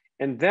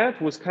 And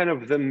that was kind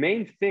of the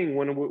main thing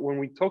when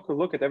we took a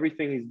look at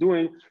everything he's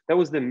doing, that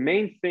was the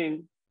main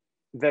thing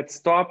that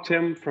stopped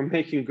him from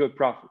making good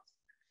profits.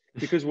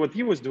 Because what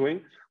he was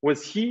doing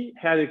was he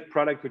had a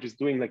product which is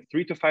doing like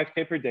 3 to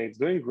 5K per day. It's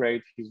doing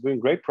great. He's doing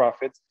great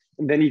profits.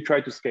 And then he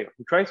tried to scale.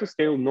 He tries to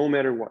scale no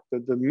matter what.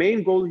 The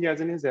main goal he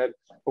has in his head,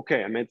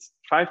 okay, I'm at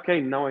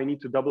 5K. Now I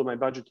need to double my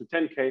budget to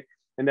 10K.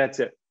 And that's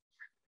it.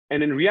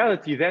 And in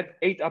reality, that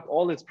ate up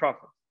all his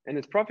profit. And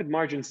his profit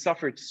margin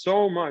suffered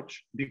so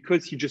much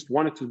because he just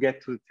wanted to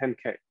get to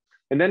 10K.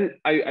 And then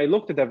I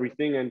looked at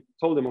everything and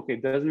told him, okay,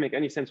 it doesn't make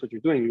any sense what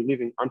you're doing. You're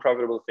leaving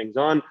unprofitable things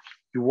on.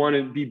 You want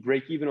to be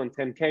break even on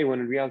 10K when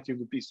in reality you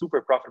would be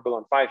super profitable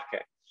on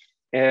 5K.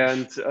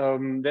 And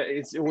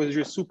it was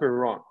just super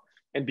wrong.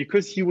 And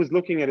because he was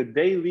looking at a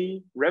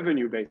daily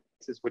revenue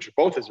basis, which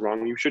both is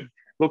wrong, you should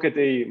look at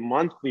a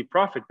monthly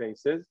profit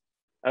basis.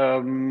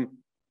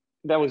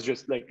 That was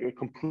just like a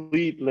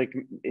complete, like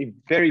a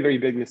very, very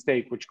big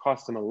mistake, which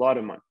cost him a lot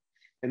of money.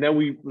 And then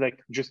we like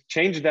just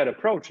changed that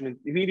approach and it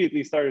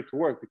immediately started to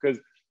work because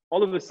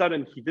all of a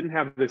sudden he didn't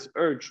have this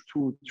urge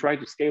to try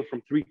to scale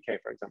from 3K,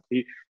 for example.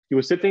 He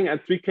was sitting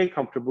at 3K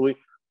comfortably,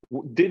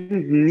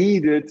 didn't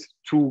need it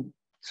to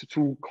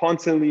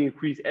constantly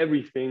increase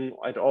everything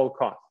at all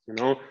costs, you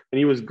know? And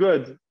he was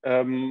good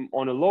on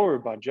a lower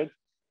budget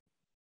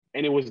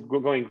and it was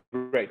going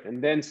great. And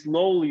then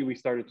slowly we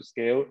started to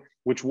scale,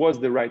 which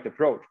was the right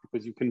approach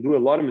because you can do a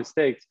lot of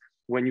mistakes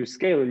when you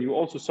scale. And you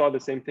also saw the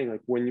same thing,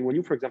 like when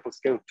you for example,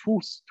 scale too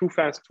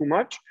fast, too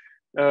much,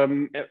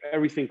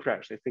 everything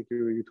crashed. I think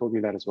you told me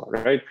that as well,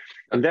 right?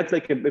 And that's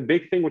like a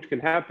big thing which can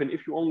happen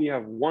if you only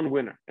have one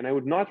winner. And I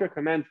would not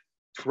recommend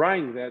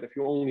trying that if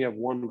you only have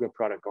one good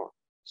product going.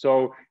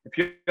 So if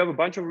you have a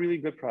bunch of really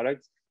good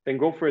products, then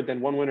go for it.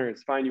 Then one winner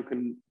is fine. You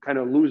can kind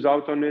of lose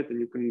out on it and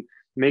you can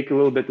make a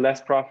little bit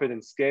less profit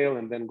and scale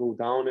and then go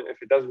down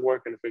if it doesn't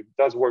work. And if it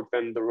does work,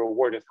 then the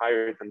reward is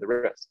higher than the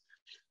risk.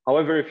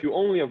 However, if you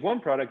only have one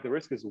product, the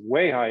risk is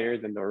way higher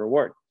than the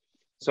reward.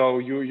 So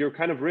you're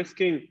kind of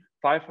risking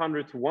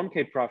 500 to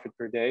 1K profit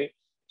per day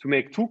to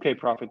make 2K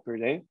profit per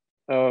day.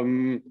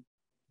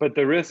 But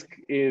the risk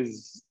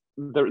is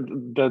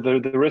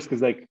the risk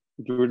is like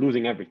you're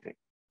losing everything.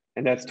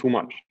 And that's too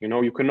much. You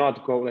know, you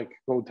cannot go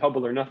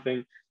double or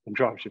nothing in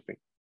dropshipping.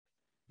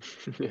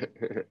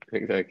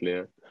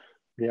 Exactly.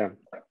 Yeah.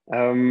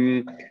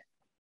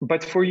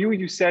 But for you,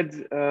 you said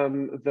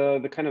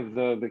the kind of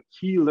the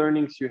key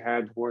learnings you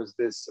had was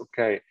this,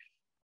 okay,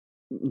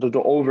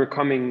 the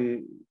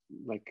overcoming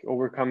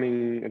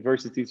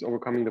adversities,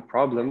 overcoming the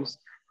problems.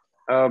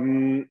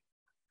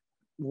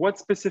 What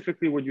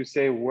specifically would you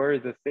say were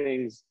the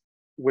things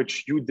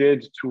which you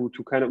did to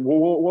kind of,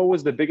 what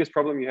was the biggest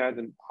problem you had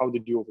and how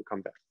did you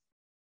overcome that?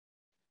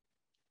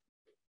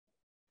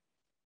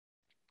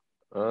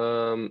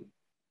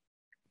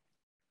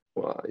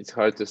 Well, it's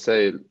hard to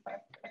say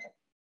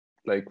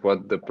like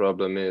what the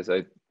problem is.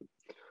 I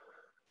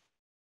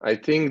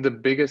think the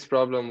biggest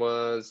problem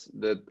was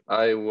that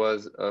I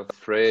was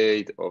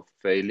afraid of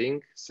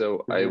failing.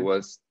 So I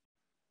was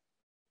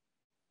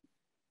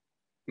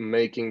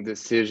making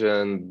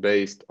decision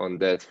based on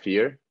that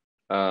fear,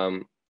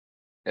 and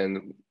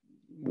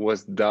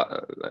was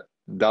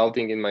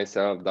doubting in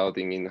myself,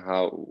 doubting in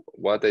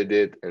what I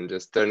did, and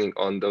just turning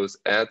on those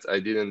ads. I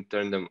didn't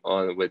turn them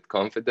on with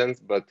confidence,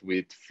 but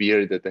with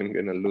fear that I'm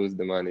gonna lose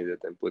the money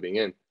that I'm putting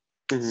in.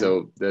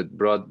 So that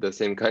brought the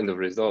same kind of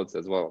results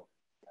as well.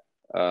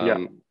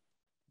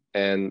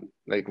 And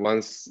like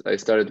once I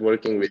started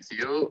working with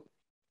you,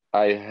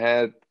 I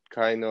had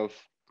kind of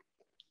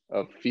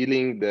a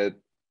feeling that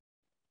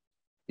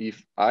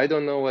if I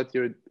don't know what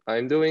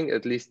I'm doing,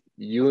 at least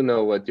you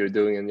know what you're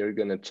doing and you're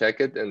gonna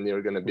check it and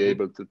you're gonna be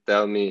able to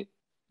tell me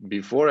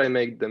before I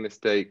make the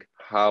mistake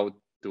how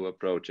to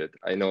approach it.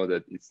 I know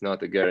that it's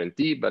not a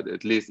guarantee, but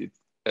at least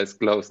it's as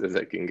close as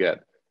I can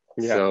get.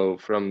 So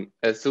from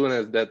as soon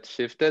as that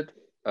shifted,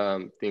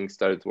 things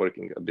started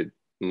working a bit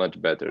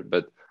much better.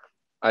 But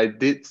I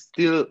did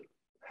still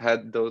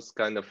had those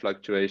kind of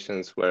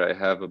fluctuations where I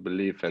have a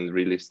belief and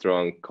really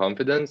strong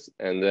confidence,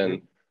 and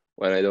then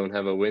when I don't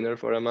have a winner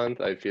for a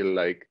month, I feel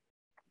like,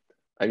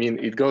 I mean,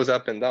 it goes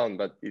up and down,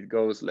 but it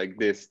goes like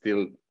this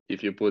still.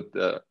 If you put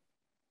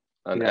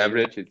an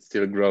average, it's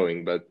still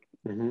growing, but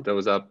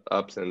those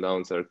ups and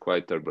downs are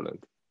quite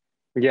turbulent.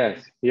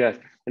 Yes,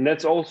 and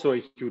that's also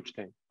a huge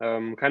thing.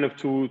 Kind of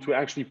to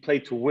actually play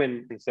to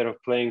win instead of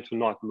playing to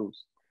not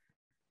lose.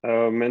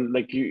 And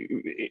like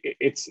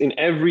it's in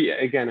every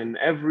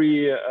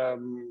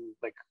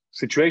like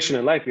situation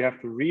in life, you have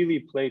to really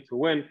play to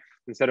win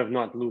instead of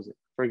not losing.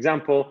 For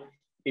example,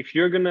 if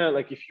you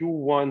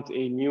want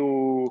a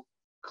new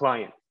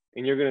client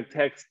and you're gonna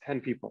text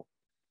 10 people,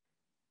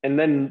 and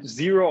then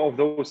 0 of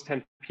those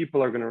 10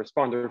 people are gonna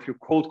respond, or if you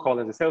cold call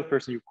as a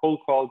salesperson, you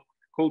cold call,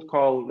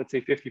 let's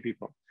say 50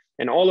 people,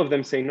 and all of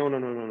them say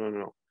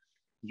no,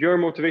 your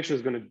motivation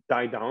is gonna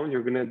die down.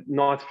 You're gonna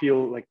not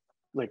feel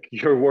like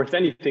you're worth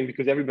anything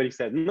because everybody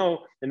said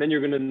no, and then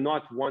you're gonna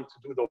not want to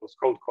do those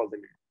cold calls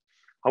anymore.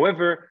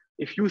 However,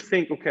 if you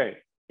think, okay,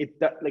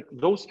 like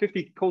those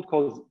 50 cold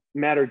calls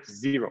mattered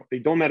zero. They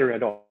don't matter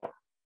at all.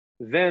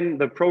 Then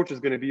the approach is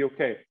going to be,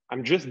 okay,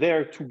 I'm just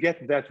there to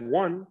get that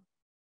one,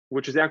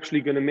 which is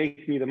actually going to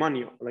make me the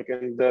money, like,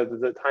 and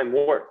the time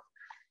worth.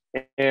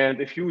 And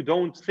if you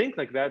don't think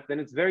like that, then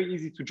it's very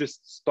easy to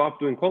just stop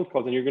doing cold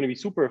calls, and you're going to be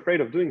super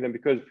afraid of doing them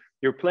because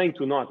you're playing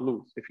to not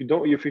lose. If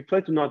you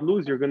play to not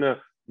lose, you're going to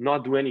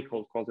not do any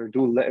cold calls or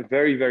do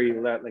very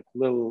like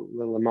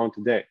little amount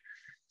a day.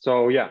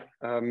 So yeah,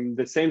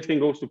 the same thing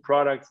goes to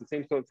products. The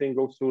same sort of thing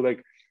goes to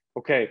like,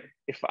 okay,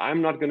 if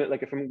I'm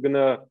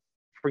gonna,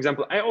 for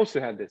example, I also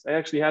had this. I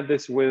actually had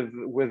this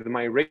with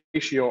my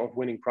ratio of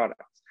winning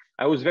products.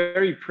 I was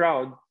very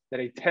proud that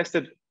I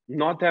tested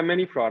not that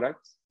many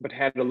products, but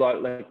had a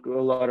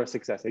lot of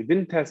success. I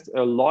didn't test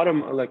a lot of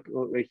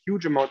a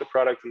huge amount of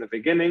products in the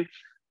beginning,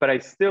 but I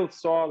still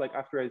saw, like,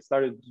 after I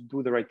started to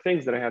do the right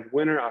things, that I had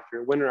winner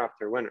after winner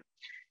after winner.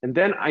 And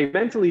then I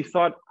mentally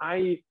thought,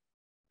 I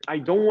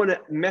don't want to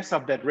mess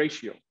up that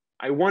ratio.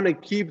 I want to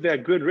keep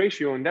that good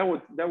ratio. And that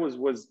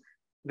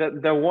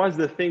was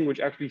the thing which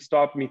actually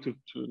stopped me to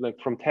like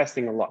from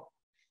testing a lot.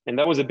 And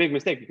that was a big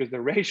mistake, because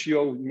the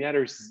ratio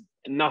matters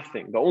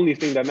nothing. The only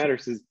thing that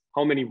matters is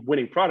how many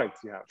winning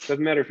products you have. It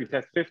doesn't matter if you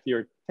test 50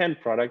 or 10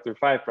 products or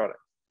 5 products.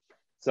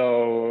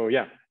 So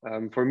yeah,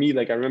 for me,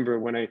 like, I remember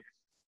when I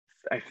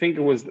think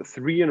it was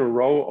 3 in a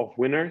row of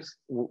winners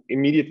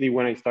immediately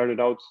when I started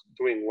out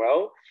doing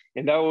well.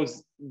 And that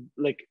was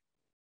like,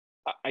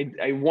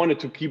 I wanted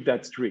to keep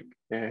that streak,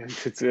 and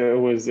it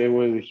was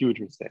a huge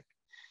mistake.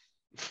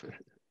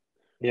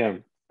 Yeah.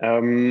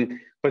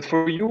 But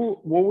for you,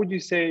 what would you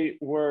say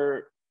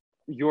were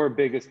your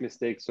biggest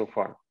mistakes so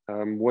far?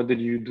 What did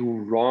you do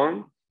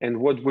wrong, and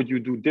what would you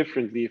do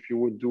differently if you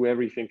would do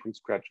everything from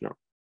scratch now?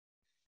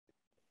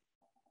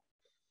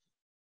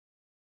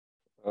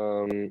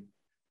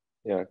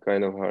 Yeah,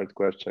 kind of hard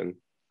question.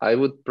 I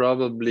would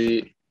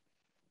probably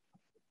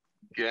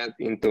get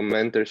into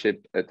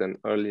mentorship at an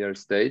earlier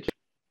stage.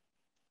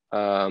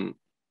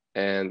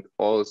 And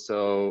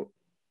also,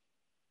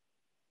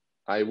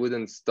 I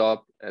wouldn't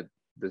stop at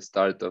the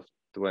start of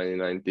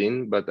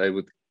 2019, but I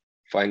would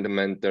find a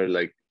mentor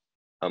like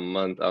a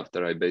month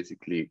after I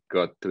basically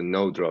got to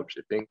know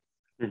dropshipping,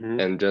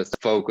 and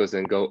just focus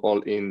and go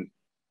all in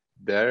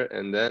there.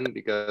 And then,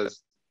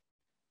 because,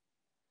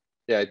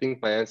 yeah, I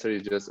think my answer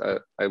is just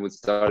I would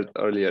start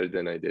earlier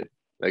than I did,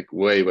 like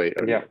way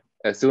earlier. Yeah.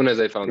 As soon as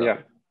I found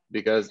out,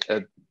 because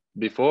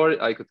before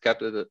I could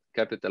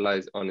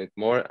capitalize on it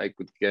more, I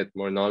could get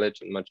more knowledge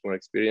and much more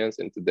experience.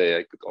 And today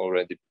I could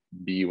already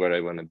be where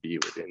I want to be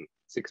within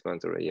 6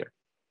 months or a year.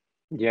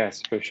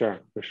 Yes, for sure.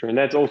 And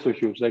that's also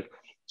huge. Like,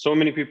 so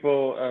many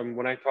people,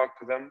 when I talk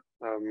to them,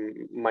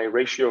 my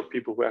ratio of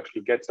people who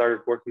actually get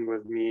started working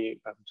with me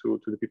to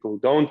the people who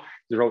don't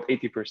is around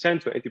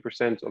 80%. So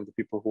 80% of the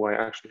people who I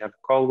actually have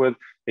a call with,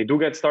 they do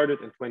get started,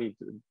 and 20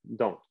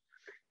 don't.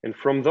 And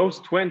from those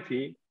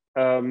 20,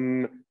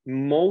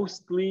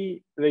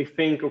 mostly they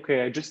think,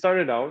 okay, I just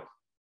started out.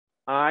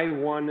 I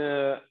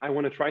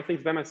wanna try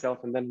things by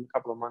myself, and then in a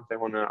couple of months I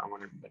wanna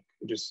like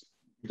just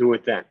do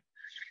it then.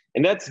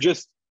 And that's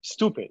just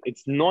stupid.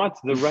 It's not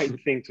the right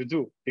thing to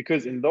do,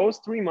 because in those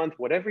 3 months,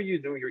 whatever you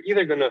do, you're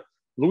either gonna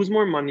lose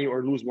more money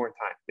or lose more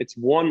time. It's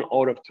one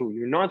out of two.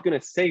 You're not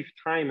gonna save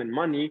time and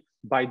money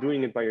by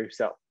doing it by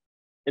yourself.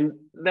 And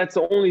that's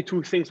the only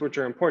 2 things which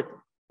are important.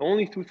 The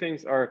only 2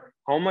 things are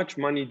how much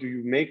money do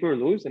you make or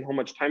lose, and how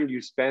much time do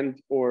you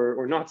spend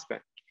or not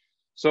spend.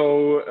 So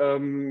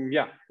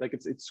yeah, like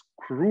it's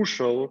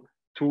crucial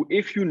to,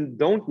 if you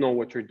don't know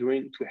what you're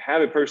doing, to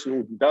have a person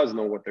who does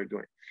know what they're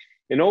doing.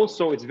 And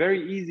also, it's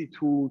very easy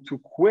to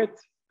quit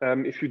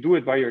if you do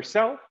it by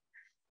yourself,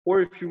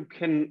 or if you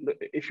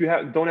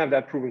don't have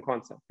that proven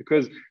concept,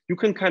 because you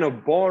can kind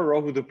of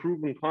borrow the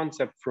proven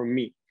concept from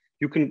me.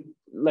 You can,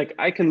 like,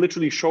 I can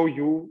literally show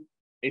you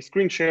a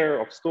screen share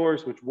of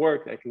stores which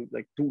work. I can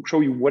show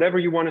you whatever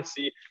you want to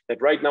see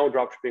that right now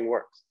dropshipping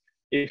works.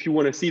 If you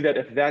want to see that,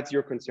 if that's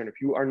your concern,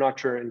 if you are not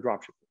sure in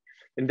dropshipping,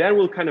 and that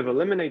will kind of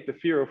eliminate the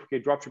fear of, okay,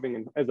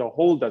 dropshipping as a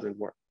whole doesn't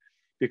work.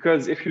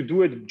 Because if you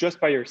do it just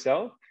by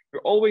yourself,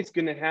 you're always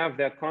going to have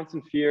that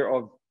constant fear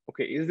of,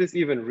 okay, is this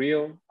even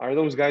real? Are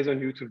those guys on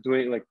YouTube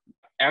doing, like,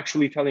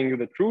 actually telling you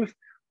the truth,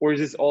 or is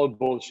this all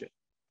bullshit?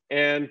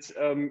 And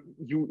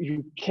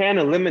you can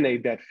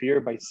eliminate that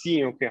fear by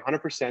seeing, okay,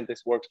 100%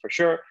 this works for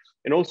sure.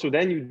 And also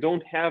then you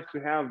don't have to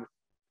have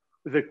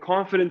the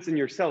confidence in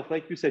yourself.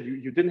 Like you said,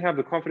 you didn't have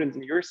the confidence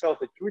in yourself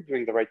that you were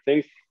doing the right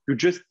things. You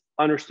just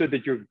understood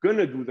that you're going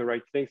to do the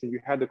right things, and you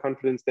had the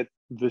confidence that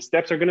the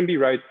steps are going to be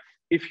right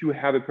if you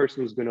have a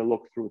person who's going to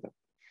look through them.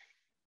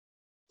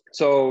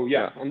 So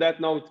yeah, on that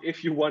note,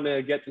 if you want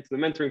to get into the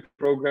mentoring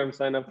program,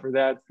 sign up for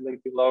that,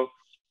 link below.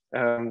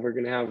 We're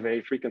going to have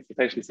a free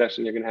consultation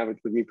session. You're going to have it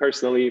with me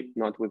personally,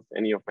 not with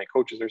any of my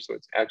coaches, or so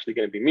it's actually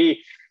going to be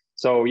me.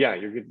 So yeah,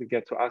 you're going to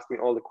get to ask me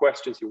all the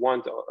questions you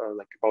want,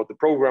 like about the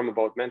program,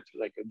 about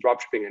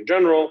dropshipping in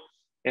general.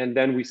 And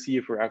then we see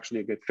if we're actually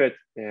a good fit,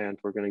 and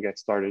we're going to get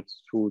started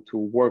to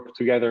work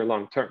together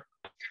long term.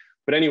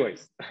 But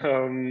anyways,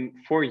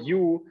 for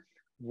you,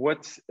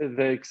 what's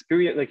the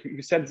experience? Like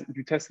you said,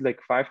 you tested like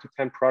 5 to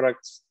 10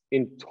 products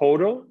in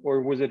total,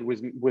 or was it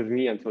with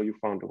me until you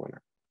found a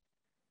winner?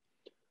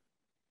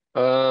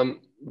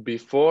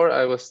 Before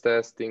I was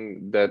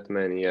testing that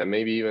many, yeah,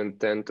 maybe even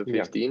 10 to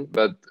 15.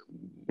 But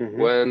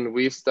when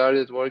we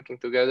started working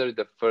together,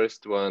 the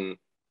first one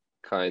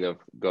kind of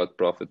got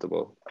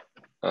profitable.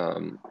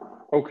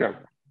 Okay.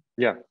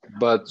 Yeah.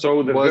 But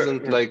so it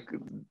wasn't like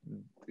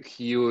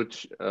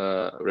huge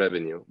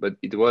revenue, but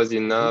it was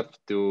enough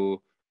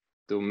to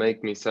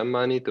make me some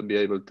money to be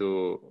able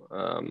to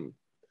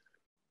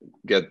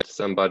get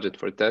some budget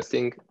for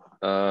testing,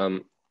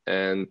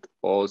 and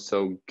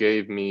also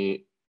gave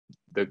me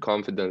the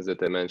confidence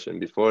that I mentioned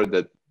before,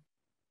 that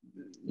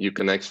you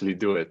can actually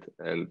do it.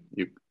 And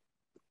you,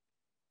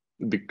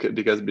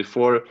 because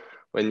before,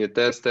 when you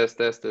test,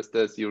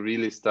 you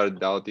really start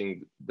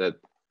doubting that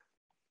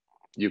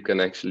you can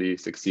actually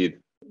succeed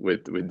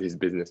with this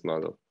business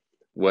model.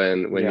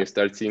 When you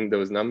start seeing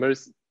those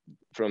numbers,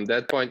 from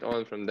that point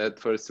on, from that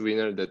first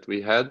winner that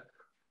we had,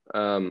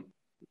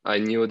 I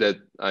knew that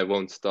I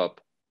won't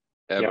stop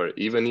ever.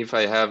 Even if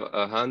I have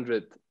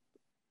 100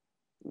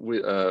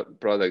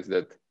 products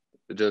that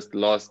just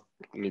lost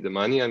me the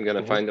money, I'm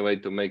gonna find a way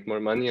to make more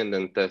money and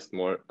then test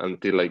more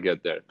until I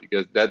get there,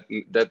 because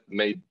that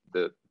made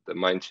the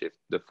mind shift,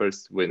 the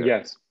first winner.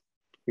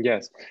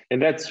 Yes,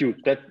 and that's huge.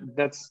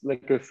 That's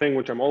like a thing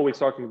which I'm always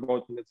talking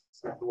about, and it's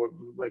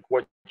like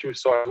what you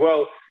saw as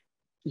well.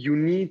 You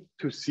need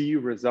to see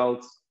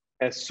results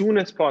as soon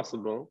as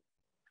possible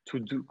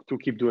to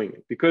keep doing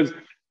it, because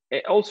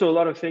also a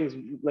lot of things,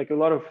 like a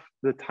lot of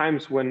the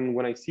times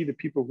when I see the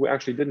people who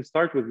actually didn't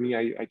start with me,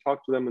 I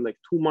talk to them in like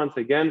 2 months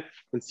again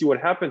and see what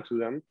happened to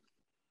them.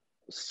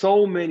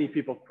 So many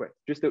people quit.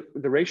 Just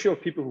the ratio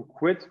of people who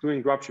quit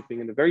doing dropshipping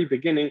in the very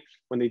beginning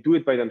when they do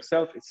it by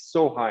themselves is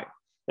so high.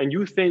 And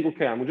you think,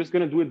 okay, I'm just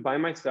going to do it by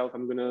myself.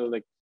 I'm going to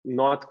like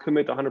not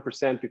commit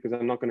 100% because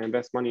I'm not going to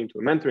invest money into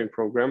a mentoring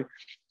program.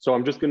 So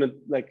I'm just going to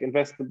like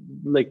invest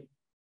like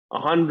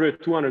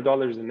 $100,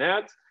 $200 in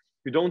ads.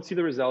 You don't see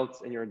the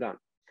results and you're done.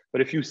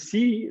 But if you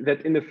see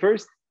that in the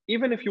first,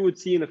 even if you would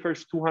see in the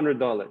first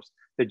 $200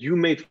 that you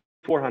made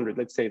 400,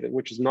 let's say that,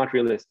 which is not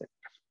realistic.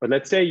 But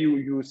let's say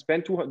you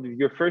spend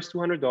your first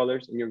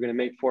 $200 and you're going to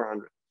make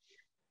 400.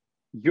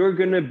 You're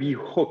going to be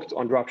hooked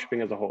on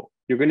dropshipping as a whole.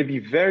 You're going to be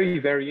very,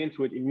 very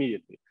into it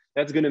immediately.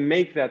 That's going to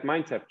make that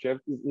mindset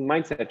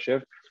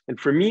shift. And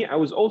for me, I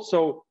would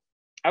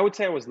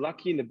say I was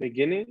lucky in the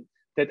beginning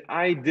that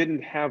I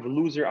didn't have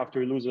loser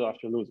after loser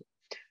after loser.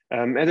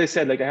 As I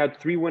said, like I had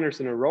 3 winners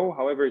in a row.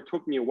 However, it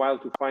took me a while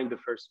to find the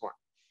first one.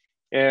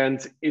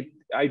 And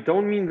I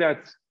don't mean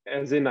that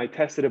as in I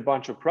tested a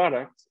bunch of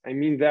products. I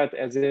mean that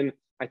as in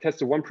I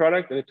tested one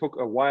product and it took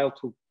a while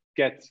to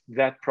get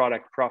that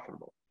product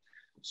profitable.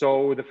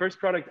 So the first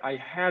product I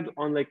had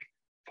on like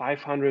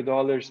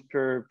 $500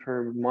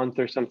 per month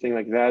or something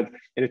like that.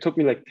 And it took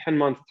me like 10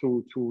 months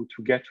to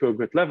get to a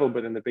good level.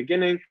 But in the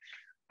beginning,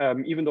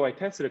 even though I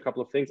tested a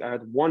couple of things, I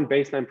had one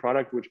baseline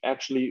product, which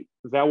actually,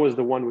 that was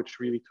the one which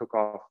really took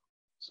off.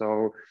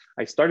 So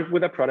I started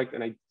with that product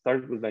and I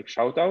started with like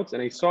shout outs,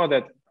 and I saw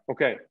that,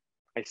 okay,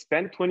 I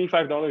spent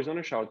 $25 on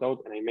a shout out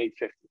and I made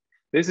 50.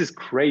 This is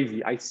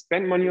crazy. I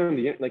spent money on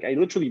like I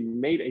literally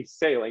made a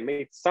sale. I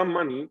made some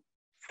money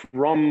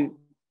from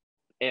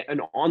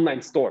an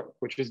online store,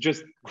 which is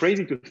just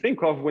crazy to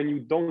think of when you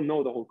don't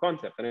know the whole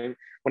concept. And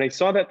when I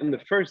saw that in the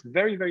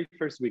very, very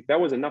first week, that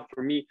was enough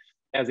for me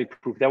as a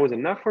proof. That was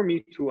enough for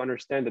me to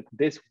understand that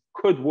this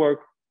could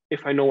work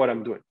if I know what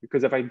I'm doing.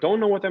 Because if I don't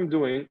know what I'm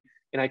doing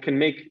and I can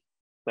make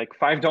like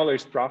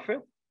 $5 profit,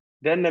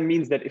 then that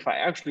means that if I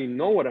actually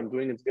know what I'm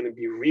doing, it's going to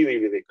be really,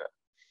 really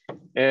good.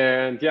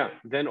 And yeah,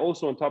 then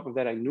also on top of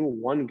that, I knew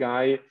one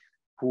guy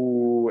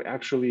who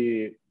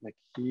actually like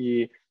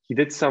he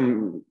did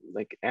some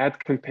like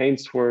ad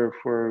campaigns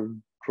for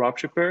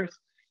dropshippers,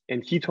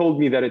 and he told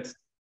me that it's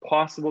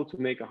possible to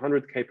make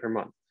 100K per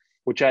month,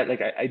 which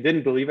I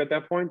didn't believe at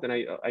that point, and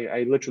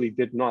I literally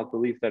did not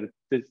believe that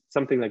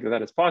something like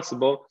that is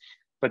possible.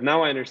 But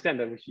now I understand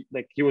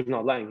that he was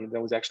not lying;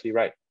 that was actually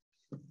right.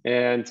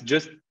 And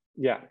just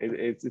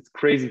it's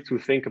crazy to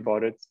think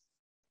about it.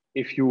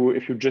 If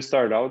you just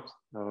start out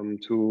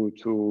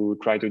to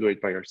try to do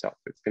it by yourself,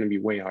 it's going to be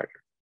way harder.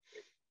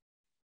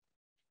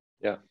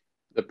 Yeah,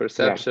 the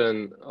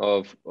perception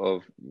of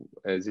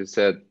as you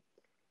said,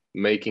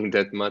 making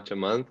that much a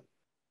month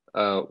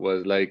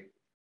was like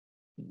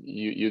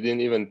you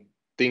didn't even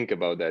think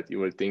about that. You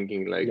were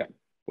thinking like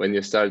when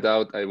you start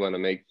out, I want to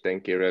make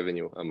 10K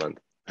revenue a month.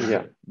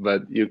 Yeah,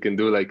 but you can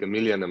do like $1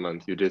 million a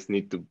month. You just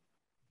need to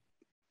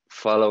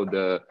follow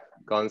the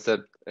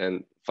concept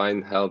and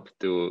find help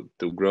to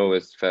grow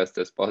as fast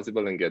as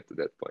possible and get to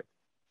that point.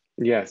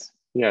 Yes,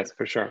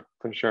 for sure.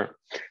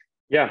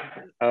 Yeah,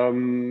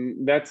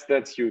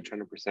 that's huge,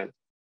 100%.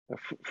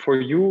 For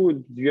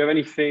you, do you have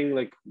anything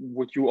like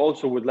what you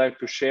also would like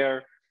to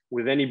share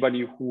with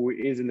anybody who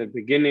is in the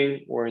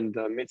beginning or in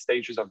the mid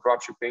stages of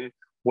dropshipping?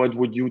 What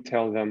would you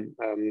tell them?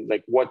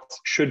 Like what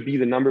should be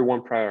the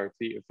 #1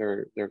 priority if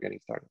they're getting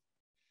started?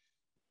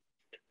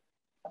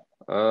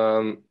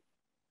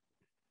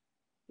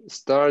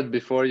 Start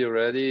before you're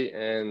ready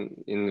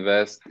and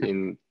invest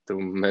into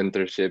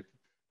mentorship.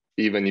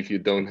 Even if you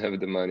don't have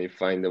the money,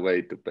 find a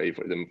way to pay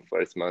for the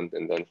first month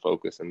and then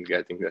focus on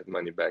getting that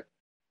money back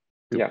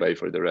to pay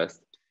for the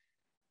rest.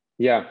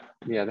 Yeah,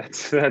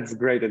 that's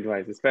great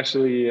advice,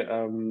 especially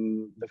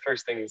the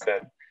first thing you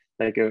said.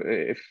 Like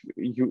if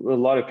a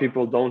lot of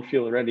people don't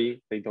feel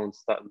ready, they don't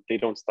start.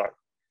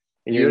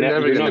 And you're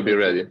never you're gonna not be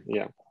ready.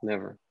 Yeah,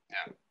 never.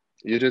 Yeah,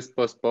 you just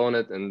postpone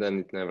it, and then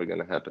it's never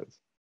gonna happen.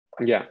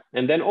 Yeah,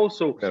 and then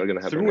also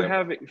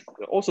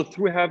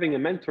through having a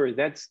mentor,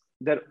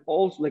 that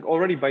also, like,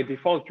 already by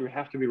default you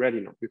have to be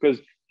ready now,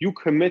 because you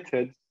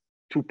committed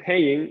to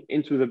paying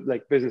into the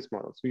like business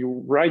model. So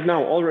you right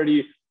now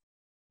already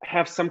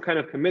have some kind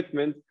of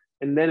commitment,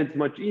 and then it's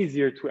much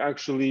easier to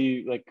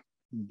actually like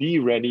be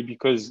ready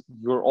because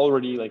you're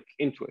already like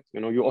into it.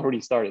 You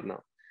already started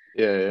now.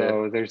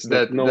 So there's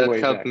like no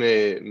way helped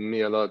back.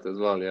 me a lot as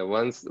well. Yeah,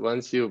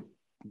 once you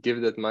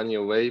give that money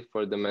away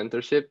for the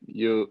mentorship,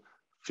 you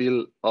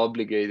feel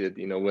obligated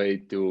in a way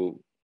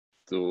to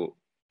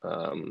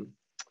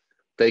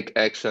take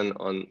action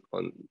on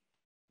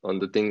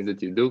the things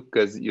that you do,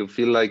 because you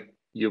feel like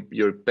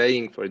you're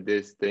paying for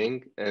this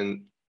thing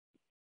and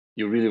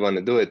you really want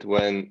to do it.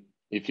 When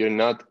if you're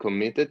not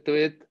committed to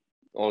it,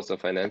 also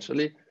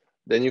financially,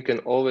 then you can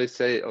always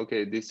say,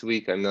 okay, this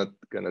week I'm not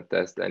gonna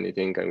test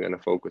anything, I'm gonna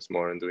focus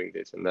more on doing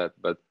this and that.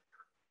 But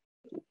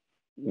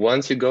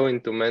once you go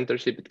into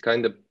mentorship, it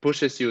kind of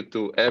pushes you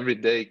to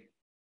everyday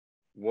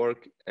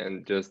work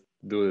and just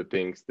do the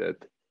things that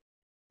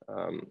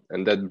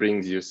and that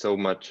brings you so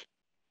much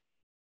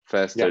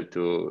faster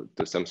to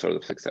some sort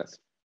of success.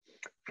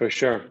 For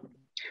sure.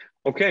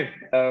 Okay,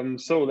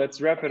 so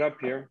let's wrap it up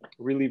here.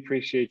 Really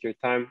appreciate your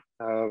time.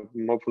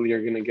 Hopefully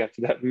you're gonna get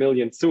to that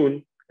million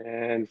soon,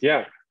 and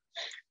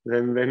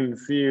then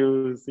see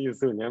you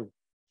soon.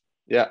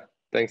 Yeah,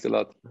 thanks a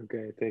lot.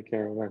 Okay, take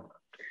care.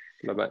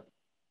 Bye. Bye.